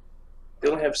some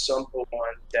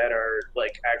Pokemon that are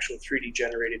like actual 3D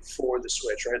generated for the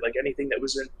Switch, right? Like anything that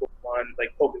was in Pokemon,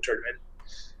 like Pokemon Tournament,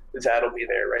 that'll be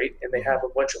there, right? And they have a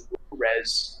bunch of low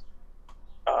res.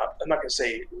 I'm not gonna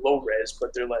say low res,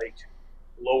 but they're like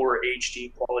lower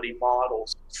HD quality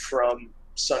models from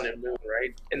Sun and Moon,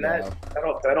 right? And that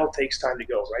all takes time to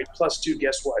go, right? Plus, too,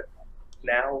 guess what?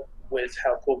 Now with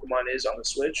how Pokemon is on the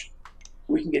Switch,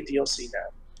 we can get DLC now.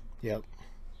 Yep.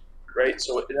 Right?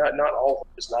 So not all hope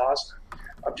is lost.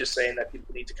 I'm just saying that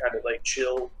people need to kind of like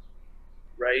chill,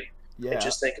 right? Yeah. And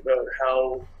just think about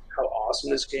how awesome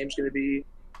this game's going to be,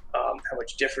 how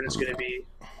much different it's going to be,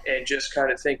 and just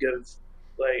kind of think of,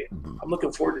 like, I'm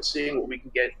looking forward to seeing what we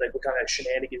can get, like what kind of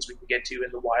shenanigans we can get to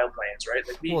in the Wildlands, right?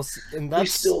 Like we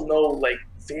still know, like,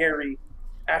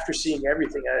 after seeing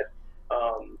everything at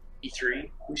E3,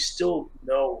 we still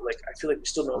know, like, I feel like we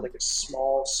still know like a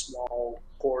small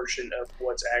portion of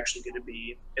what's actually going to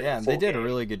be in the and they did game. a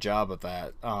really good job with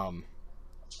that.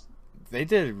 They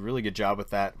did a really good job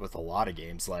with that with a lot of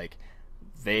games. Like,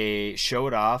 they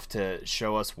showed off to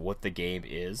show us what the game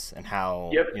is and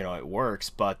how it works,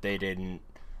 but they didn't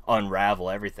unravel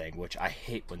everything, which I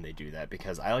hate when they do that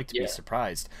because I like to be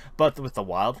surprised. But with the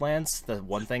Wildlands, the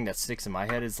one thing that sticks in my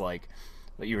head is, like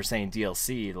what you were saying,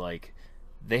 DLC. Like,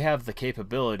 they have the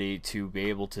capability to be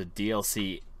able to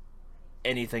DLC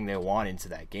anything they want into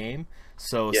that game.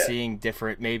 So seeing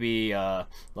different, maybe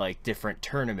like different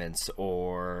tournaments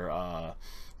or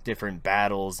different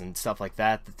battles and stuff like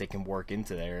that they can work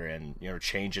into there and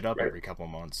change it up every couple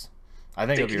of months. I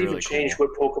think they it'd can be really even change cool.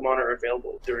 what Pokemon are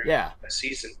available during a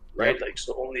season, right? Like,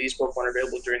 so only these Pokemon are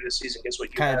available during this season. Guess what?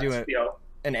 You kind of have, do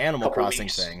an Animal Crossing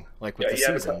thing, like with the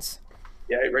seasons.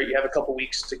 Right. You have a couple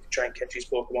weeks to try and catch these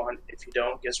Pokemon. If you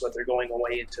don't, guess what? They're going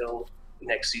away until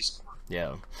next season.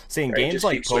 Yeah. Seeing games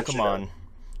like Pokemon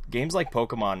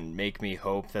make me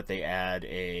hope that they add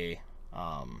a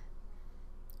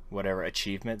whatever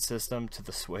achievement system to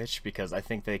the Switch, because I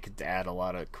think they could add a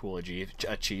lot of cool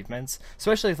achievements,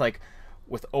 especially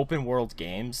with open world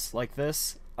games like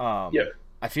this.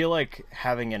 I feel like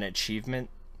having an achievement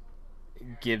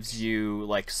gives you,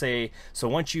 like, say, so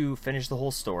once you finish the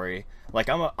whole story, like,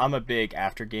 I'm a big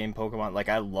after game Pokemon, like,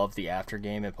 I love the after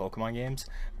game in Pokemon games,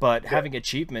 but having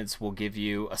achievements will give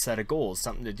you a set of goals,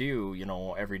 something to do,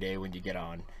 every day when you get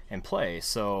on and play.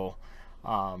 So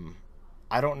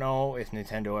I don't know if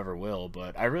Nintendo ever will,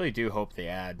 but I really do hope they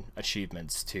add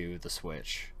achievements to the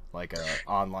Switch, like a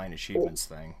online achievements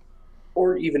thing.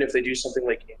 Or even if they do something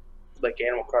like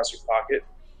Animal Crossing Pocket,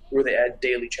 where they add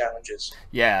daily challenges.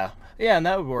 Yeah, and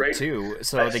that would work too.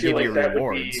 So they give you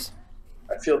rewards.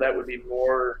 I feel that would be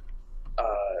more.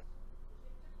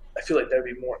 I feel like that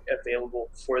would be more available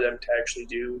for them to actually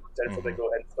do than if they go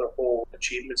ahead and put a whole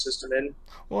achievement system in.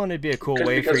 Well, and it'd be a cool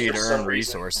way for you to earn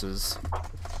resources.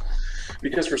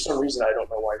 Because for some reason, I don't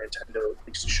know why Nintendo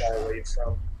likes to shy away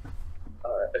from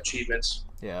achievements.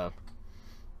 Yeah,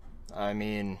 I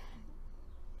mean,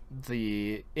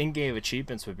 the in-game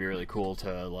achievements would be really cool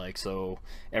to, like, so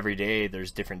every day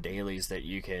there's different dailies that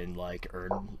you can, like,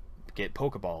 get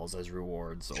Pokeballs as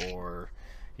rewards, or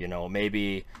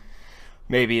maybe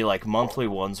like monthly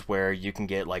ones where you can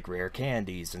get, like, rare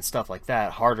candies and stuff like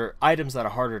that, harder items that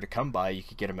are harder to come by, you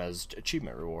could get them as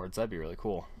achievement rewards. That'd be really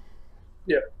cool.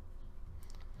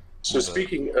 So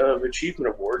speaking of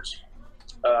achievement awards,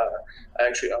 I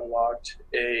actually unlocked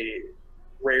a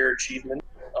rare achievement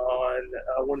on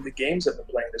one of the games I've been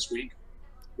playing this week,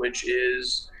 which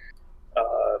is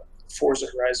Forza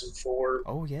Horizon 4.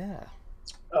 Oh yeah.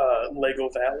 Lego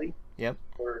Valley. Yep.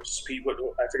 Or Speedwood.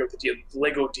 I forget what the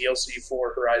Lego DLC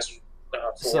for Horizon 4.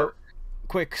 So,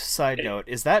 quick side note: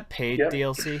 is that paid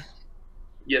DLC?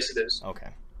 Yes, it is. Okay.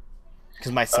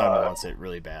 Because my son wants it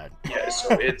really bad. Yeah,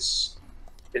 so it's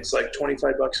like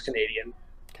 $25 Canadian.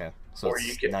 Okay. So or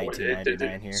you get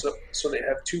 $19.99 here. So they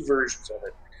have two versions of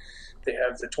it. They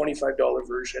have the $25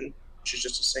 version, which is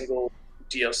just a single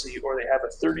DLC, or they have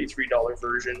a $33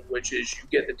 version, which is you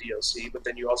get the DLC, but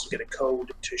then you also get a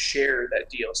code to share that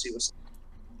DLC with.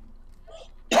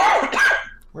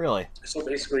 Really? So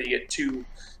basically, you get two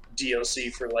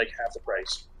DLC for like half the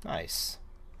price. Nice.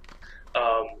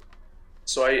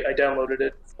 So I downloaded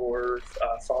it for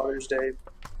Father's Day,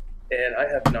 and I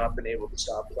have not been able to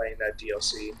stop playing that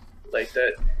DLC. Like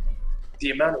that,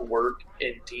 the amount of work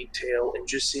and detail and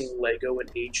just seeing Lego in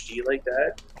HD like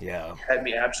that Yeah. had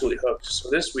me absolutely hooked. So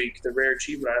this week, the rare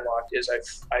achievement I unlocked is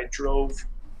I drove.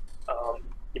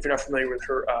 If you're not familiar with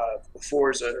her,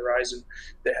 Forza Horizon,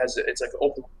 that has it's like an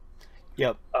open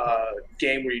Yep.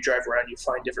 game where you drive around, you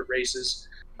find different races.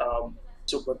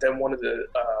 But then one of the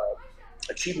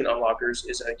achievement unlockers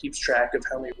is that it keeps track of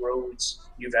how many roads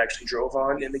you've actually drove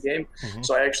on in the game. Mm-hmm.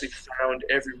 So I actually found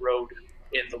every road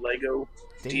in the Lego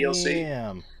DLC.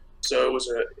 Damn. So it was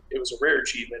a rare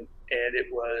achievement, and it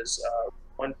was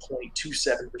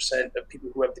 1.27% of people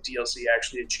who have the DLC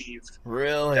actually achieved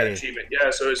Really? that achievement. Yeah,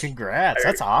 so it's Congrats.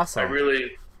 That's awesome. I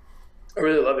really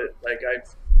love it. Like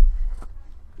I've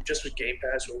just with Game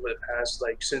Pass over the past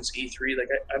like since E3, like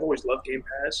I've always loved Game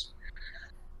Pass,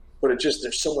 but it just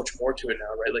there's so much more to it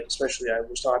now, right? Like especially I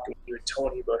was talking with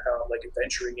Tony about how I'm like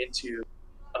adventuring into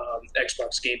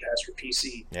Xbox Game Pass for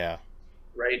PC. Yeah.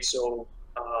 Right. So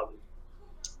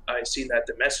I seen that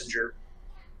The Messenger,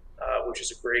 which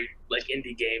is a great like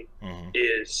indie game, Mm-hmm.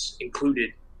 is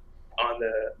included on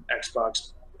the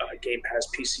Xbox Game Pass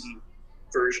PC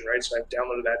version, right? So I've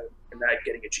downloaded that and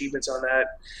getting achievements on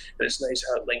that. And it's nice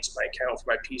how it links my account for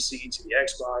my PC to the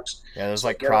Xbox. Yeah, there's So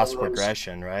like cross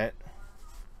progression, right?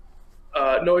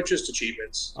 No, it's just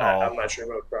achievements. Oh. I'm not sure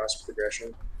about cross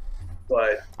progression,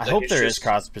 but I hope there is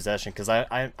cross progression because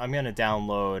I'm gonna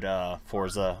download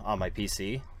Forza on my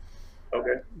PC.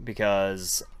 Okay.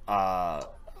 Because I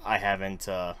haven't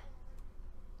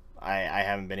I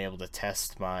haven't been able to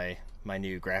test my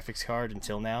new graphics card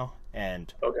until now,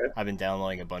 and Okay. I've been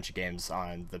downloading a bunch of games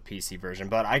on the PC version.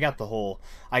 But I got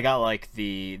like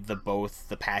the both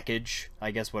the package,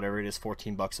 I guess, whatever it is,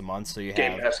 $14 a month. So you have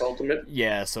Game Pass Ultimate.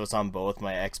 Yeah, so it's on both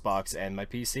my Xbox and my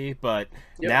PC. But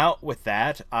Yep. now with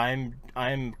that, I'm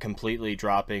completely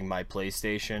dropping my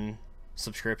PlayStation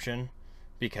subscription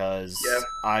because Yeah.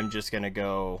 I'm just gonna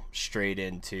go straight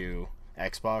into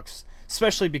Xbox,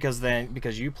 especially because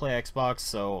you play Xbox,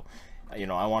 so I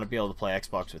want to be able to play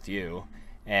Xbox with you,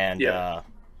 and Yeah.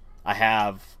 I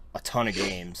have a ton of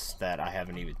games that I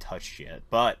haven't even touched yet.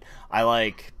 But I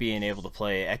like being able to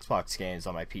play Xbox games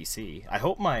on my PC. I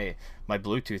hope my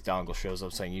Bluetooth dongle shows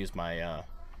up so I can use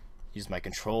my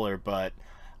controller. But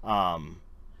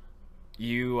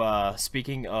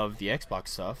speaking of the Xbox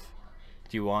stuff,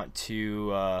 do you want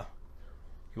to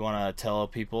tell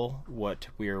people what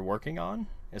we're working on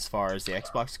as far as the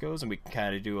Xbox goes, and we can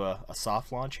kind of do a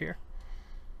soft launch here?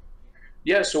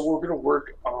 Yeah, so we're going to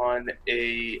work on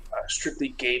a strictly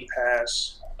Game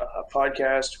Pass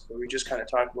podcast where we just kind of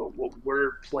talk about what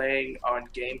we're playing on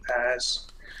Game Pass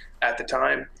at the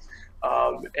time.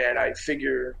 And I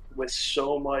figure with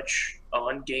so much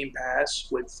on Game Pass,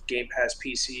 with Game Pass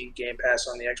PC, Game Pass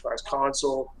on the Xbox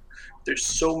console, there's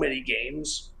so many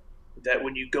games that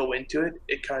when you go into it,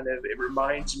 it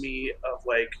reminds me of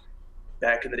like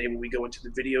back in the day when we go into the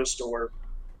video store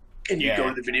and you go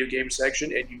to the video game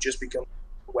section and you just become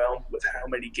overwhelmed with how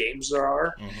many games there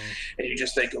are. Mm-hmm. And you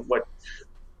just think of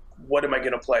what am I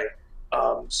going to play?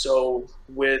 So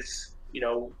with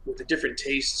the different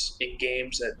tastes in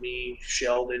games that me,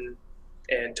 Sheldon,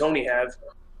 and Tony have,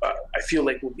 I feel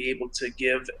like we'll be able to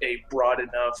give a broad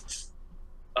enough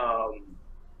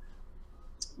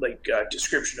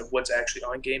description of what's actually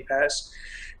on Game Pass.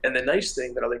 And the nice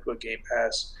thing that I like about Game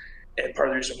Pass, and part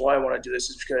of the reason why I want to do this,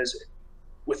 is because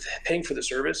with paying for the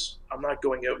service, I'm not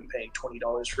going out and paying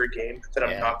 $20 for a game that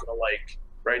I'm not going to like,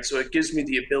 right? So it gives me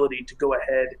the ability to go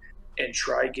ahead and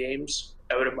try games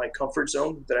out of my comfort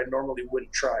zone that I normally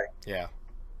wouldn't try. Yeah.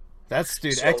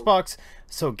 Xbox.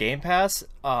 So Game Pass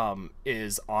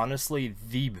is honestly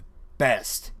the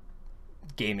best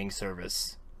gaming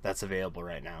service that's available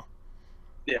right now.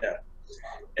 Yeah.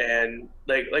 And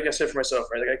like I said for myself,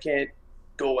 right? Like I can't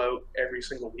go out every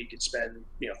single week and spend,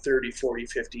 $30, $40,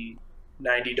 $50,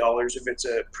 $90 if it's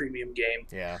a premium game.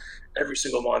 Yeah. Every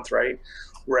single month, right?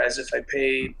 Whereas if I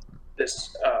pay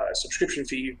this subscription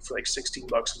fee for like $16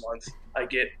 a month, I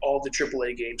get all the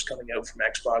AAA games coming out from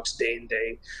Xbox day and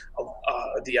day,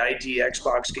 the ID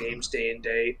Xbox games day and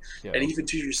day, and even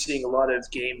too, you're seeing a lot of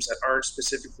games that aren't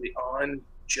specifically on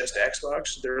just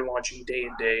Xbox. They're launching day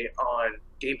and day on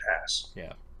Game Pass.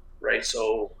 Yeah. Right.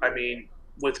 So I mean,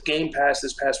 with Game Pass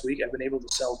this past week, I've been able to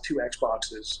sell 2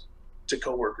 Xboxes to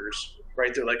coworkers.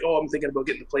 Right. They're like, "Oh, I'm thinking about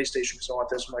getting the PlayStation because I want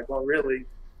this." I'm like, "Well, really?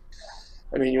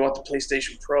 I mean, you want the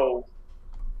PlayStation Pro?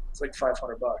 It's like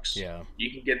 $500. Yeah.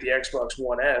 You can get the Xbox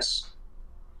One S,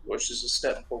 which is a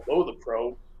step below the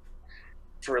Pro,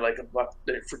 for like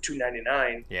for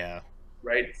 $299. Yeah.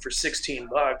 Right. For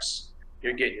 $16,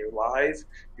 you're getting your live.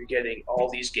 You're getting all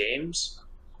these games,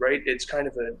 right? It's kind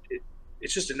of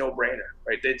it's just a no-brainer,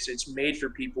 right? It's made for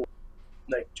people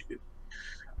like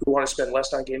who want to spend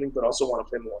less on gaming but also want to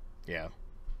play more. Yeah.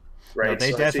 Right. No,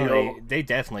 they so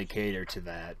definitely cater to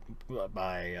that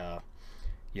by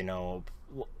you know,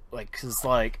 like, cause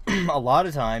like a lot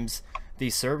of times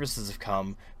these services have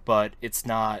come, but it's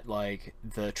not like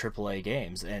the AAA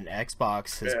games, and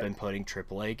Xbox has been putting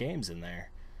AAA games in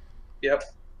there. Yep.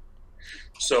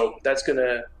 So that's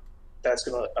gonna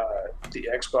the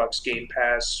Xbox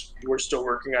Gamepass. We're still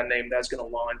working on name. That's gonna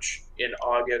launch in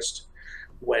August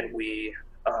when we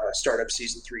start up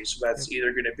season 3. So that's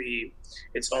either going to be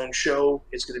its own show.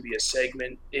 It's going to be a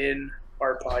segment in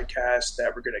our podcast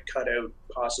that we're going to cut out,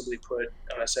 possibly put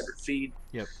on a separate feed.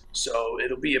 Yep. So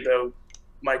it'll be about,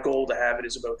 my goal to have it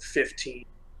is about 15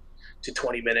 to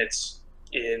 20 minutes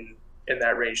in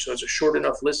that range. So it's a short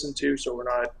enough listen to, so we're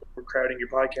not overcrowding your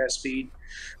podcast feed,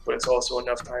 but it's also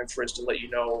enough time for us to let you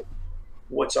know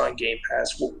what's on Game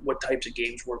Pass, what types of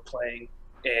games we're playing,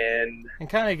 and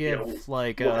kind of give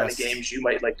like what kind of games you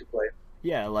might like to play.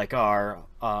 Yeah, like our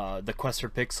the Quest for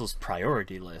Pixels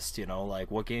priority list.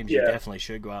 Like what games you definitely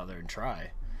should go out there and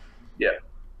try. Yeah,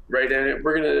 right. And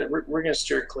we're gonna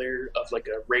steer clear of like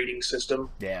a rating system.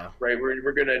 Yeah. Right.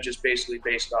 We're gonna just basically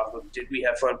base it off of, did we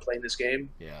have fun playing this game?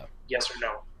 Yeah. Yes or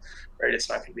no. Right. It's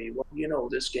not gonna be, well,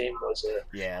 this game was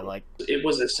like it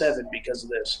was a 7 because of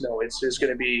this. No, it's just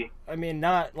gonna be. I mean,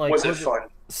 not like was it fun?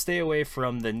 Stay away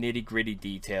from the nitty-gritty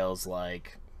details.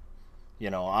 Like,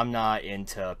 I'm not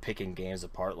into picking games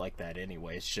apart like that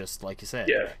anyway. It's just like you said.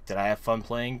 Yeah. Did I have fun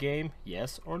playing game?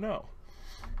 Yes or no?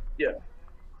 Yeah.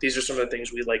 These are some of the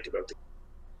things we liked about the game.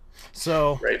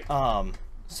 So, right.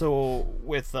 So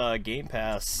with Game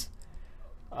Pass,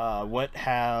 what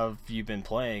have you been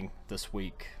playing this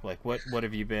week? Like, what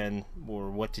have you been, or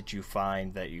what did you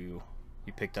find that you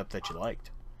picked up that you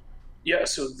liked? Yeah,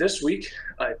 so this week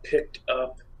I picked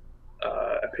up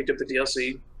the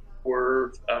DLC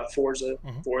for Forza,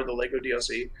 for the Lego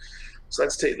DLC. So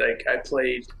that's I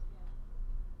played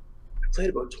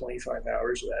about 25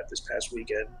 hours of that this past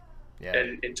weekend,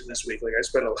 and into this week. Like I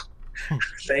spent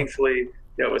thankfully,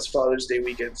 it's Father's Day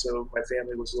weekend, so my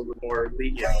family was a little bit more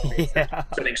lenient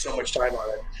spending so much time on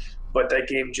it. But that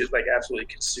game just absolutely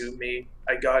consumed me.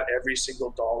 I got every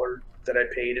single dollar that I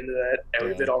paid into that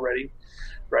out of it already.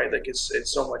 Right, like it's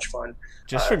so much fun.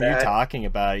 Just from you talking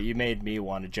about it, you made me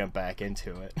want to jump back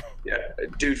into it. Yeah,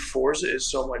 dude, Forza is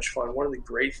so much fun. One of the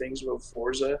great things about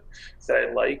Forza that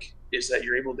I like is that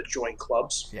you're able to join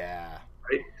clubs. Yeah.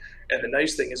 Right, and the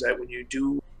nice thing is that when you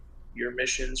do your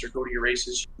missions or go to your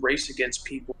races, you race against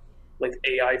people, like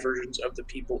AI versions of the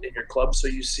people in your club. So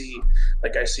you see,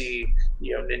 I see,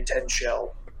 Nintendo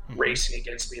Shell racing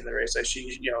against me in the race. I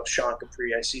see, Sean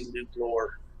Capri. I see Luke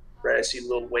Lore. Right, I see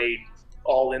Lil Wade.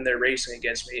 All in there racing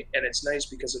against me, and it's nice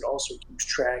because it also keeps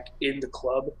track in the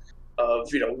club of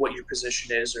what your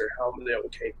position is, or how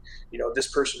this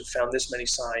person found this many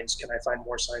signs, can I find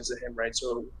more signs than him, right?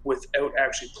 So without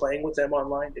actually playing with them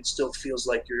online, it still feels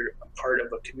like you're a part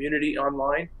of a community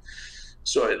online,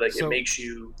 so it makes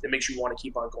you want to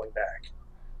keep on going back.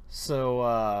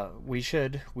 So we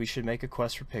should make a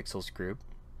Quest for Pixels group,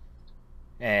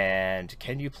 and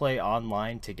can you play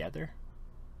online together?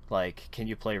 Like, can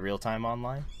you play real time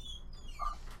online?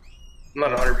 I'm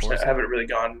not 100%. I haven't really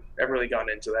gone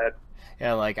into that.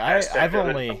 Yeah, like I've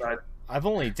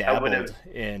only dabbled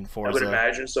in Forza. I would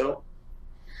imagine so.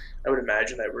 I would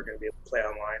imagine that we're going to be able to play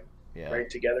online, right,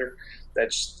 together.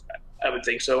 I would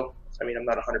think so. I mean, I'm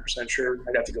not 100% sure.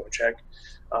 I'd have to go and check.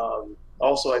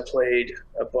 Also, I played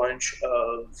a bunch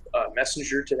of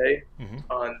Messenger today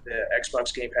on the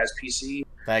Xbox Gamepass PC.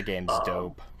 That game's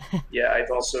dope. Yeah,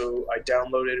 I'm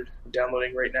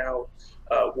downloading right now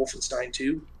Wolfenstein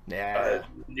 2. Yeah.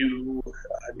 New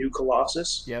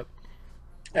Colossus. Yep.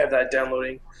 I have that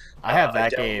downloading. I have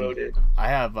that game. I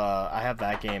have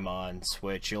that game on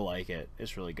Switch. You'll like it.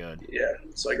 It's really good. Yeah,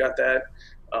 so I got that.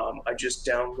 I just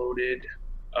downloaded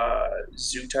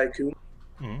Zoo Tycoon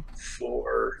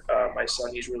for my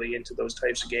son. He's really into those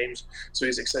types of games, so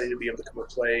he's excited to be able to come and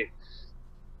play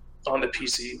on the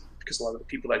PC, because a lot of the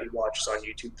people that he watches on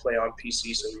YouTube play on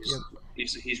PC, so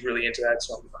he's really into that,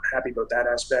 so I'm happy about that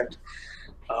aspect.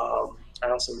 I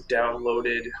also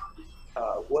downloaded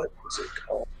what was it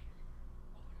called?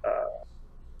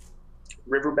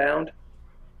 Riverbound,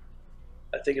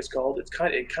 I think it's called.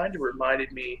 It kind of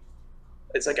reminded me,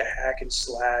 it's like a hack and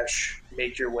slash,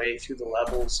 make your way through the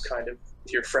levels kind of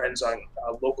with your friends on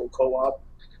local co-op.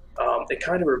 It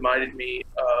kind of reminded me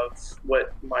of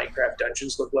what Minecraft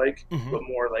Dungeons look like, but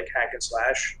more like hack and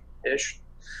slash ish.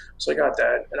 So I got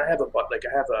that, and I have a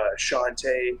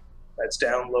Shantae that's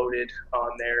downloaded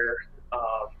on there.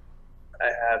 Um,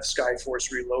 I have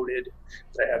Skyforce Reloaded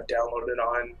that I have downloaded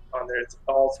on there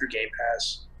all through Game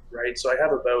Pass, right? So I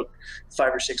have about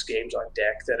 5 or 6 games on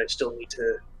deck that I still need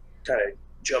to kind of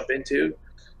jump into.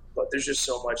 But there's just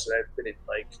so much that I've been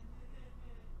like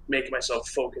making myself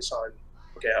focus on.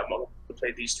 Okay, I'm going to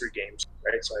play these 3 games,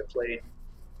 right? So I played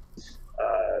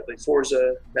like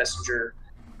Forza, Messenger,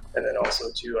 and then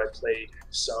also too I played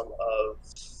some of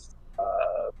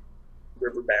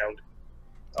Riverbound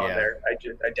on there. I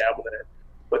dabbled in it,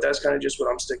 but that's kind of just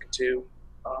what I'm sticking to.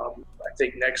 I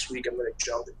think next week I'm going to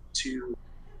jump to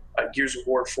Gears of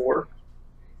War 4.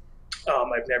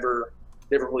 I've never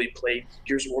really played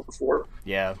Gears of War before.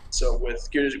 Yeah. So with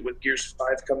Gears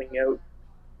 5 coming out,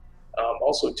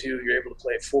 also too, you're able to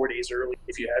play it 4 days early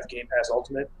if you have Game Pass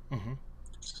Ultimate. Mm-hmm.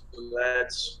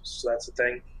 So that's the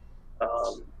thing.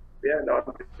 Yeah, no, I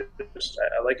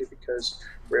like it because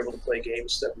we're able to play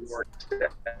games that we weren't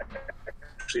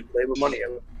actually play with money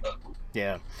out.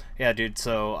 Yeah, dude.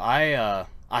 So I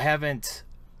haven't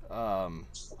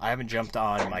jumped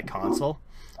on my console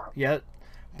yet,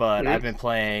 but I've been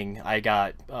playing. I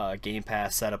got Game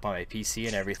Pass set up on my PC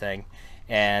and everything,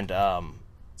 and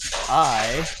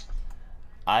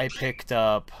I picked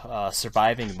up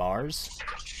Surviving Mars,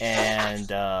 and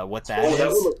what that is. That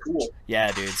would look cool.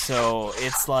 Yeah, dude. So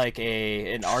it's like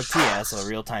an RTS, a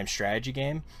real-time strategy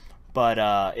game, but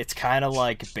it's kind of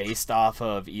like based off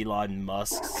of Elon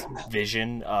Musk's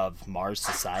vision of Mars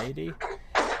society.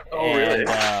 Oh, really?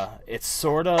 And it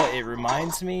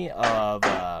reminds me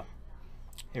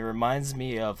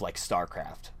of like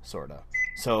StarCraft, sorta.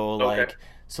 So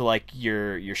like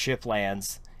your ship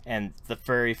lands, and the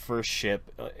very first ship,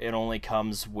 it only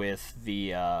comes with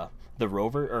the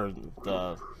rover, or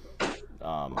the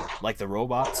like the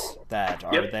robots that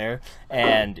are there,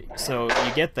 and so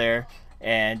you get there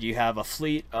and you have a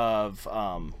fleet of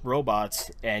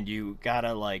robots, and you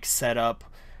gotta like set up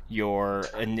your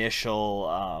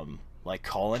initial like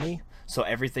colony, so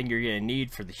everything you're gonna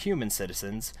need for the human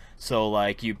citizens. So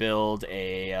like you build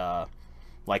a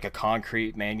like a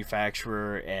concrete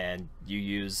manufacturer, and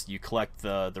you collect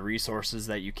the resources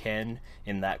that you can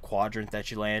in that quadrant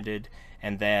that you landed,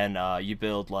 and then you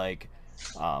build like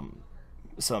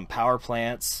some power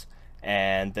plants,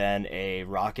 and then a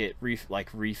rocket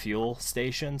refuel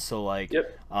station. So like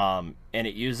and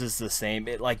it uses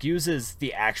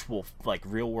the actual like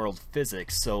real world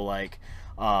physics. So like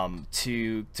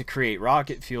to create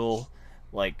rocket fuel,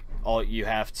 like all you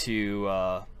have to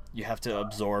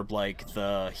absorb like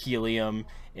the helium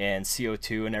and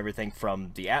CO2 and everything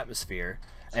from the atmosphere,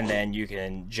 and then you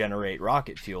can generate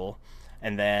rocket fuel,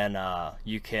 and then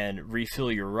you can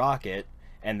refill your rocket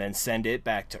and then send it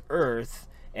back to Earth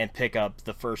and pick up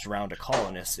the first round of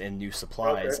colonists and new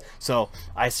supplies. Okay. So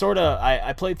I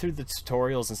played through the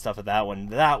tutorials and stuff of that one.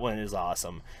 That one is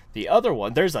awesome. The other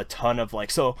one, there's a ton of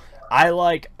like, so I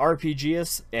like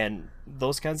RPGs and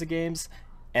those kinds of games,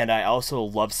 and I also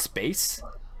love space.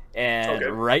 And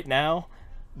right now,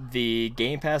 the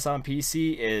Game Pass on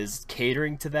PC is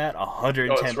catering to that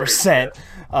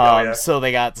 110%. So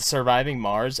they got the Surviving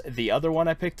Mars. The other one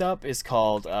I picked up is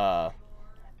called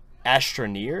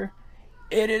Astroneer.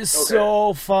 It is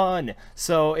so fun.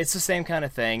 So it's the same kind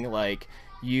of thing. Like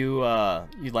you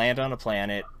land on a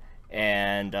planet,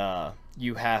 and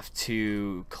you have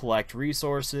to collect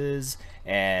resources,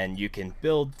 and you can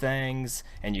build things,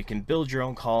 and you can build your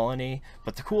own colony.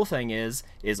 But the cool thing is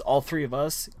all 3 of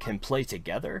us can play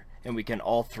together, and we can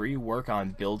all 3 work on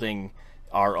building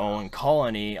our own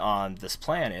colony on this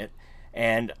planet.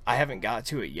 And I haven't got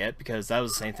to it yet because that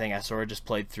was the same thing. I sort of just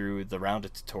played through the round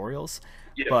of tutorials.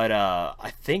 Yeah. But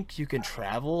I think you can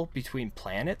travel between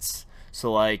planets.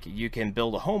 So like you can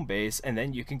build a home base, and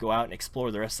then you can go out and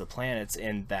explore the rest of the planets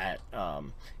in that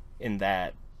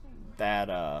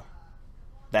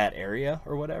area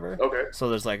or whatever. Okay. So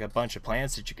there's like a bunch of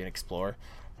planets that you can explore,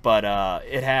 but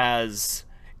it's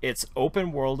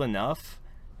open world enough,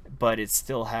 but it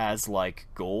still has like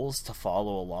goals to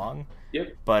follow along.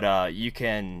 Yep. But you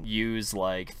can use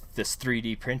like this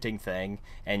 3D printing thing,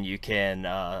 and you can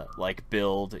like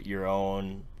build your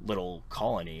own little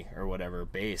colony or whatever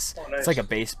base. Oh, nice. It's like a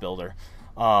base builder.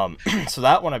 So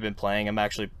that one I've been playing. I'm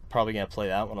actually probably gonna play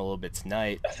that one a little bit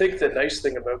tonight. I think the nice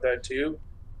thing about that too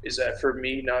is that for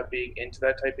me, not being into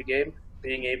that type of game,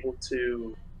 being able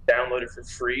to download it for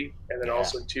free, and then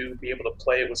also to be able to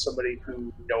play it with somebody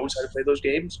who knows how to play those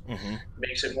games,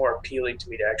 makes it more appealing to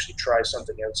me to actually try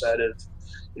something outside of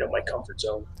my comfort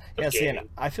zone. See, and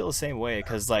I feel the same way,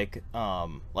 because like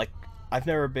I've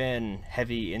never been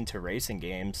heavy into racing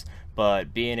games,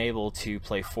 but being able to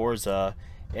play Forza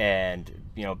and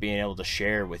being able to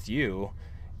share with you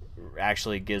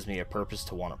actually gives me a purpose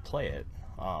to want to play it.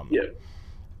 Yeah.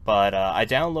 But I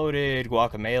downloaded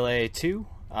Guacamelee 2.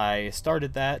 I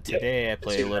started that today. I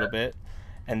played a little bit.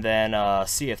 And then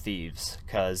Sea of Thieves,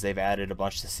 because they've added a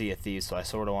bunch to Sea of Thieves, so I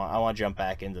want to jump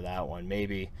back into that one.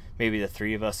 Maybe the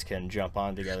three of us can jump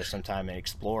on together sometime and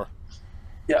explore.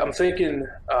 Yeah, I'm thinking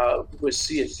with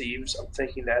Sea of Thieves, I'm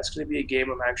thinking that's going to be a game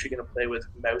I'm actually going to play with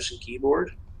mouse and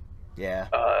keyboard. Yeah.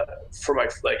 For my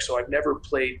so I've never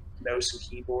played mouse and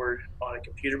keyboard on a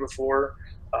computer before.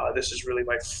 This is really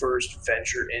my first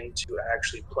venture into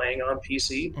actually playing on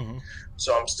PC. Mm-hmm.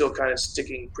 So I'm still kind of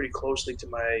sticking pretty closely to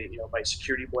my my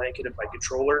security blanket of my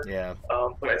controller. Yeah.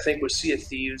 But I think with Sea of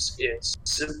Thieves, it's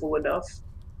simple enough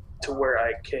to where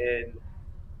I can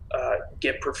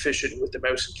get proficient with the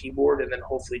mouse and keyboard, and then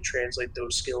hopefully translate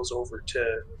those skills over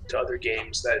to other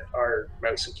games that are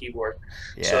mouse and keyboard.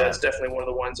 Yeah. So that's definitely one of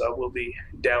the ones I will be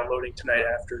downloading tonight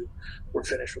after we're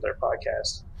finished with our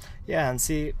podcast. Yeah, and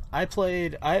see, I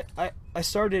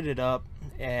started it up,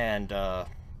 and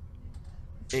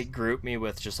it grouped me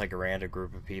with just like a random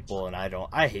group of people, and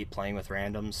I hate playing with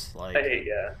randoms. Like,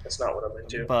 that's not what I'm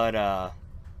into. But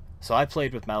so I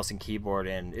played with mouse and keyboard,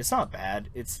 and it's not bad.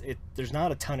 There's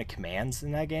not a ton of commands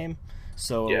in that game,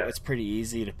 so it's pretty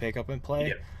easy to pick up and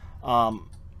play. Yeah.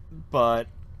 But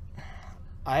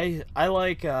I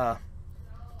like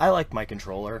my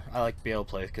controller. I like to be able to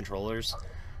play with controllers.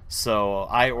 So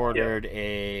I ordered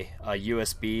a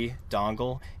USB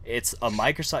dongle. It's the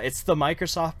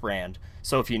Microsoft brand.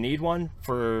 So if you need one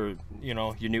for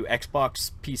your new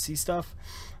Xbox PC stuff,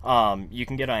 you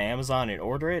can get on Amazon and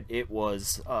order it. It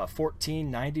was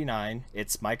 $14.99.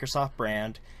 It's Microsoft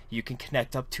brand. You can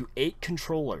connect up to 8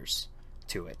 controllers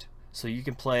to it, so you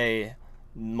can play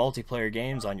multiplayer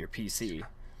games on your PC.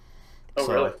 Oh,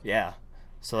 really? Yeah.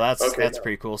 So that's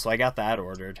pretty cool. So I got that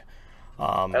ordered.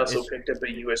 I also picked up a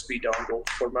USB dongle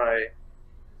for my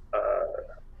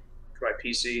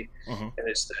PC, and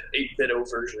it's the 8-bit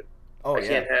version. I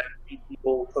can't have 8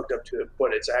 people hooked up to it,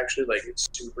 but it's actually it's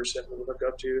super simple to hook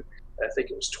up to. I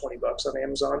think it was $20 on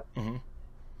Amazon. Mm-hmm.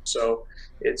 So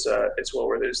it's well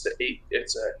worth it.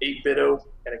 It's a 8-bit-o,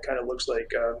 and it kind of looks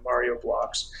like Mario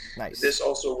blocks. Nice. This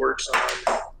also works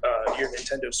on your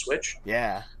Nintendo Switch.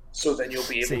 Yeah. So then you'll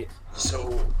be able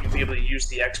to use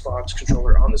the Xbox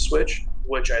controller on the Switch,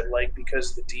 which I like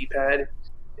because the D-pad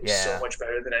is so much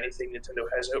better than anything Nintendo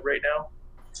has out right now.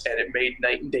 And it made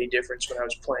night and day difference when I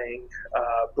was playing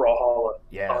Brawlhalla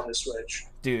on the Switch.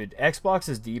 Dude,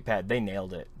 Xbox's D-pad, they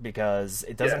nailed it, because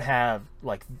it doesn't have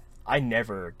I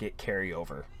never get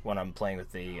carryover when I'm playing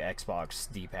with the Xbox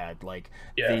D-pad.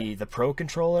 The Pro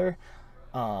controller,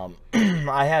 I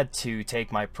had to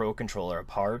take my Pro controller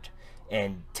apart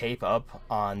and tape up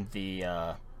on the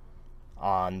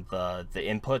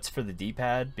inputs for the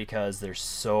D-pad, because there's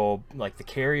the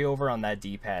carryover on that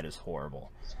D-pad is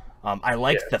horrible. I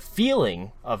like the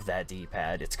feeling of that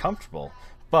D-pad; it's comfortable,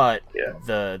 but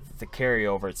the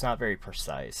carryover, it's not very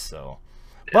precise. So,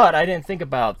 but I didn't think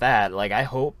about that. I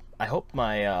hope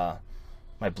my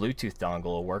my Bluetooth dongle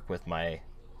will work with my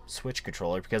Switch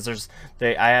controller, because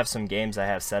I have some games I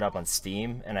have set up on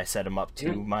Steam, and I set them up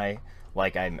to my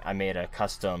I made a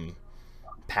custom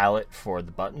palette for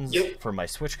the buttons for my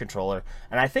Switch controller,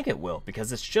 and I think it will,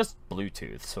 because it's just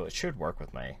Bluetooth, so it should work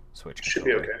with my Switch controller.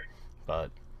 Should be okay.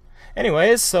 But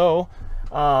anyways, so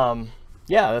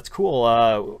that's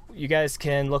cool. You guys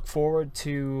can look forward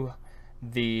to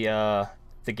the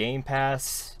Game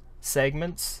Pass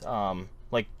segments.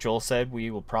 Like Joel said,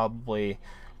 we're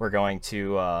going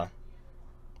to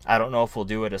I don't know if we'll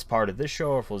do it as part of this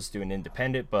show or if we'll just do an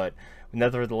independent, but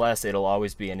nevertheless, it'll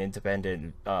always be an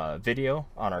independent video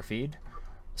on our feed,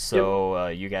 so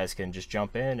you guys can just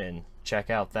jump in and check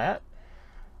out that.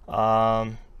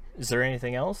 Is there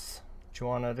anything else that you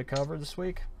wanted to cover this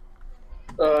week?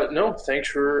 No, thanks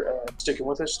for sticking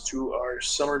with us through our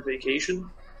summer vacation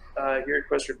here at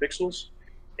Quest for Pixels,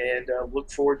 and look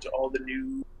forward to all the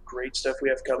new great stuff we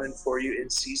have coming for you in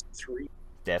Season 3.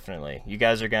 Definitely. You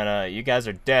guys are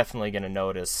definitely gonna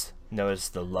notice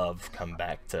the love come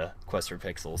back to Quest for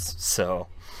Pixels. So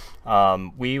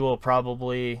we will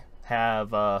probably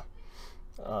have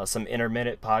some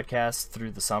intermittent podcasts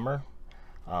through the summer.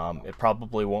 It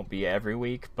probably won't be every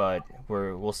week, but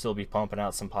we'll still be pumping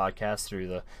out some podcasts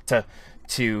through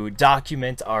to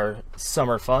document our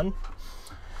summer fun.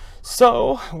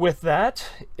 So with that,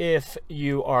 if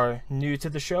you are new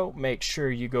to the show, make sure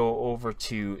you go over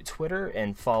to Twitter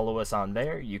and follow us on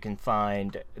there. You can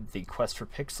find the Quest for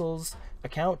Pixels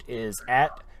account is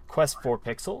at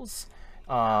Quest4Pixels.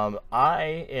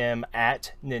 I am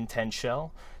at Nintendo.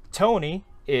 Tony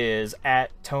is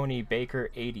at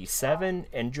TonyBaker87.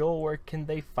 And Joel, where can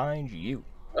they find you?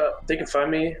 They can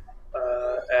find me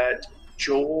at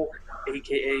Joel,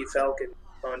 aka Falcon,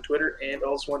 on Twitter and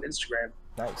also on Instagram.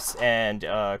 Nice. And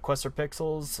Quest for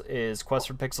Pixels is Quest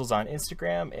for Pixels on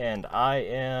Instagram, and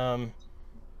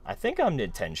I think I'm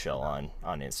Nintendo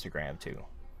on Instagram too.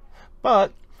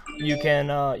 But you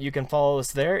can follow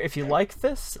us there. If you like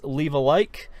this, leave a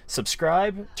like,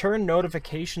 subscribe, turn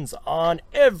notifications on.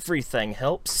 Everything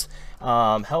helps.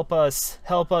 Help us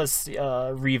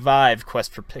revive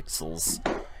Quest for Pixels,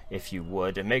 if you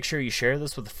would. And make sure you share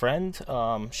this with a friend.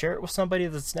 Share it with somebody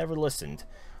that's never listened.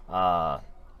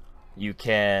 You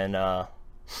can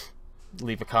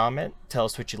leave a comment, tell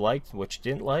us what you liked, what you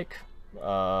didn't like.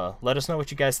 Let us know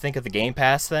what you guys think of the Game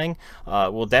Pass thing.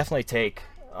 We'll definitely take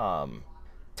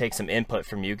some input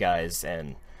from you guys,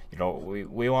 and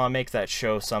we want to make that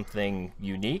show something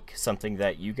unique, something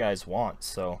that you guys want.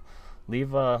 So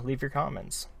leave your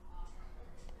comments.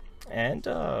 And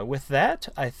with that,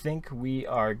 I think we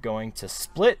are going to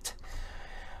split.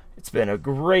 It's been a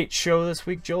great show this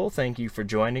week, Joel. Thank you for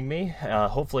joining me.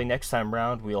 Hopefully next time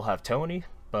round we'll have Tony,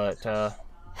 but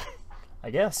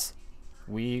I guess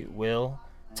we will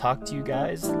talk to you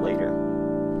guys later.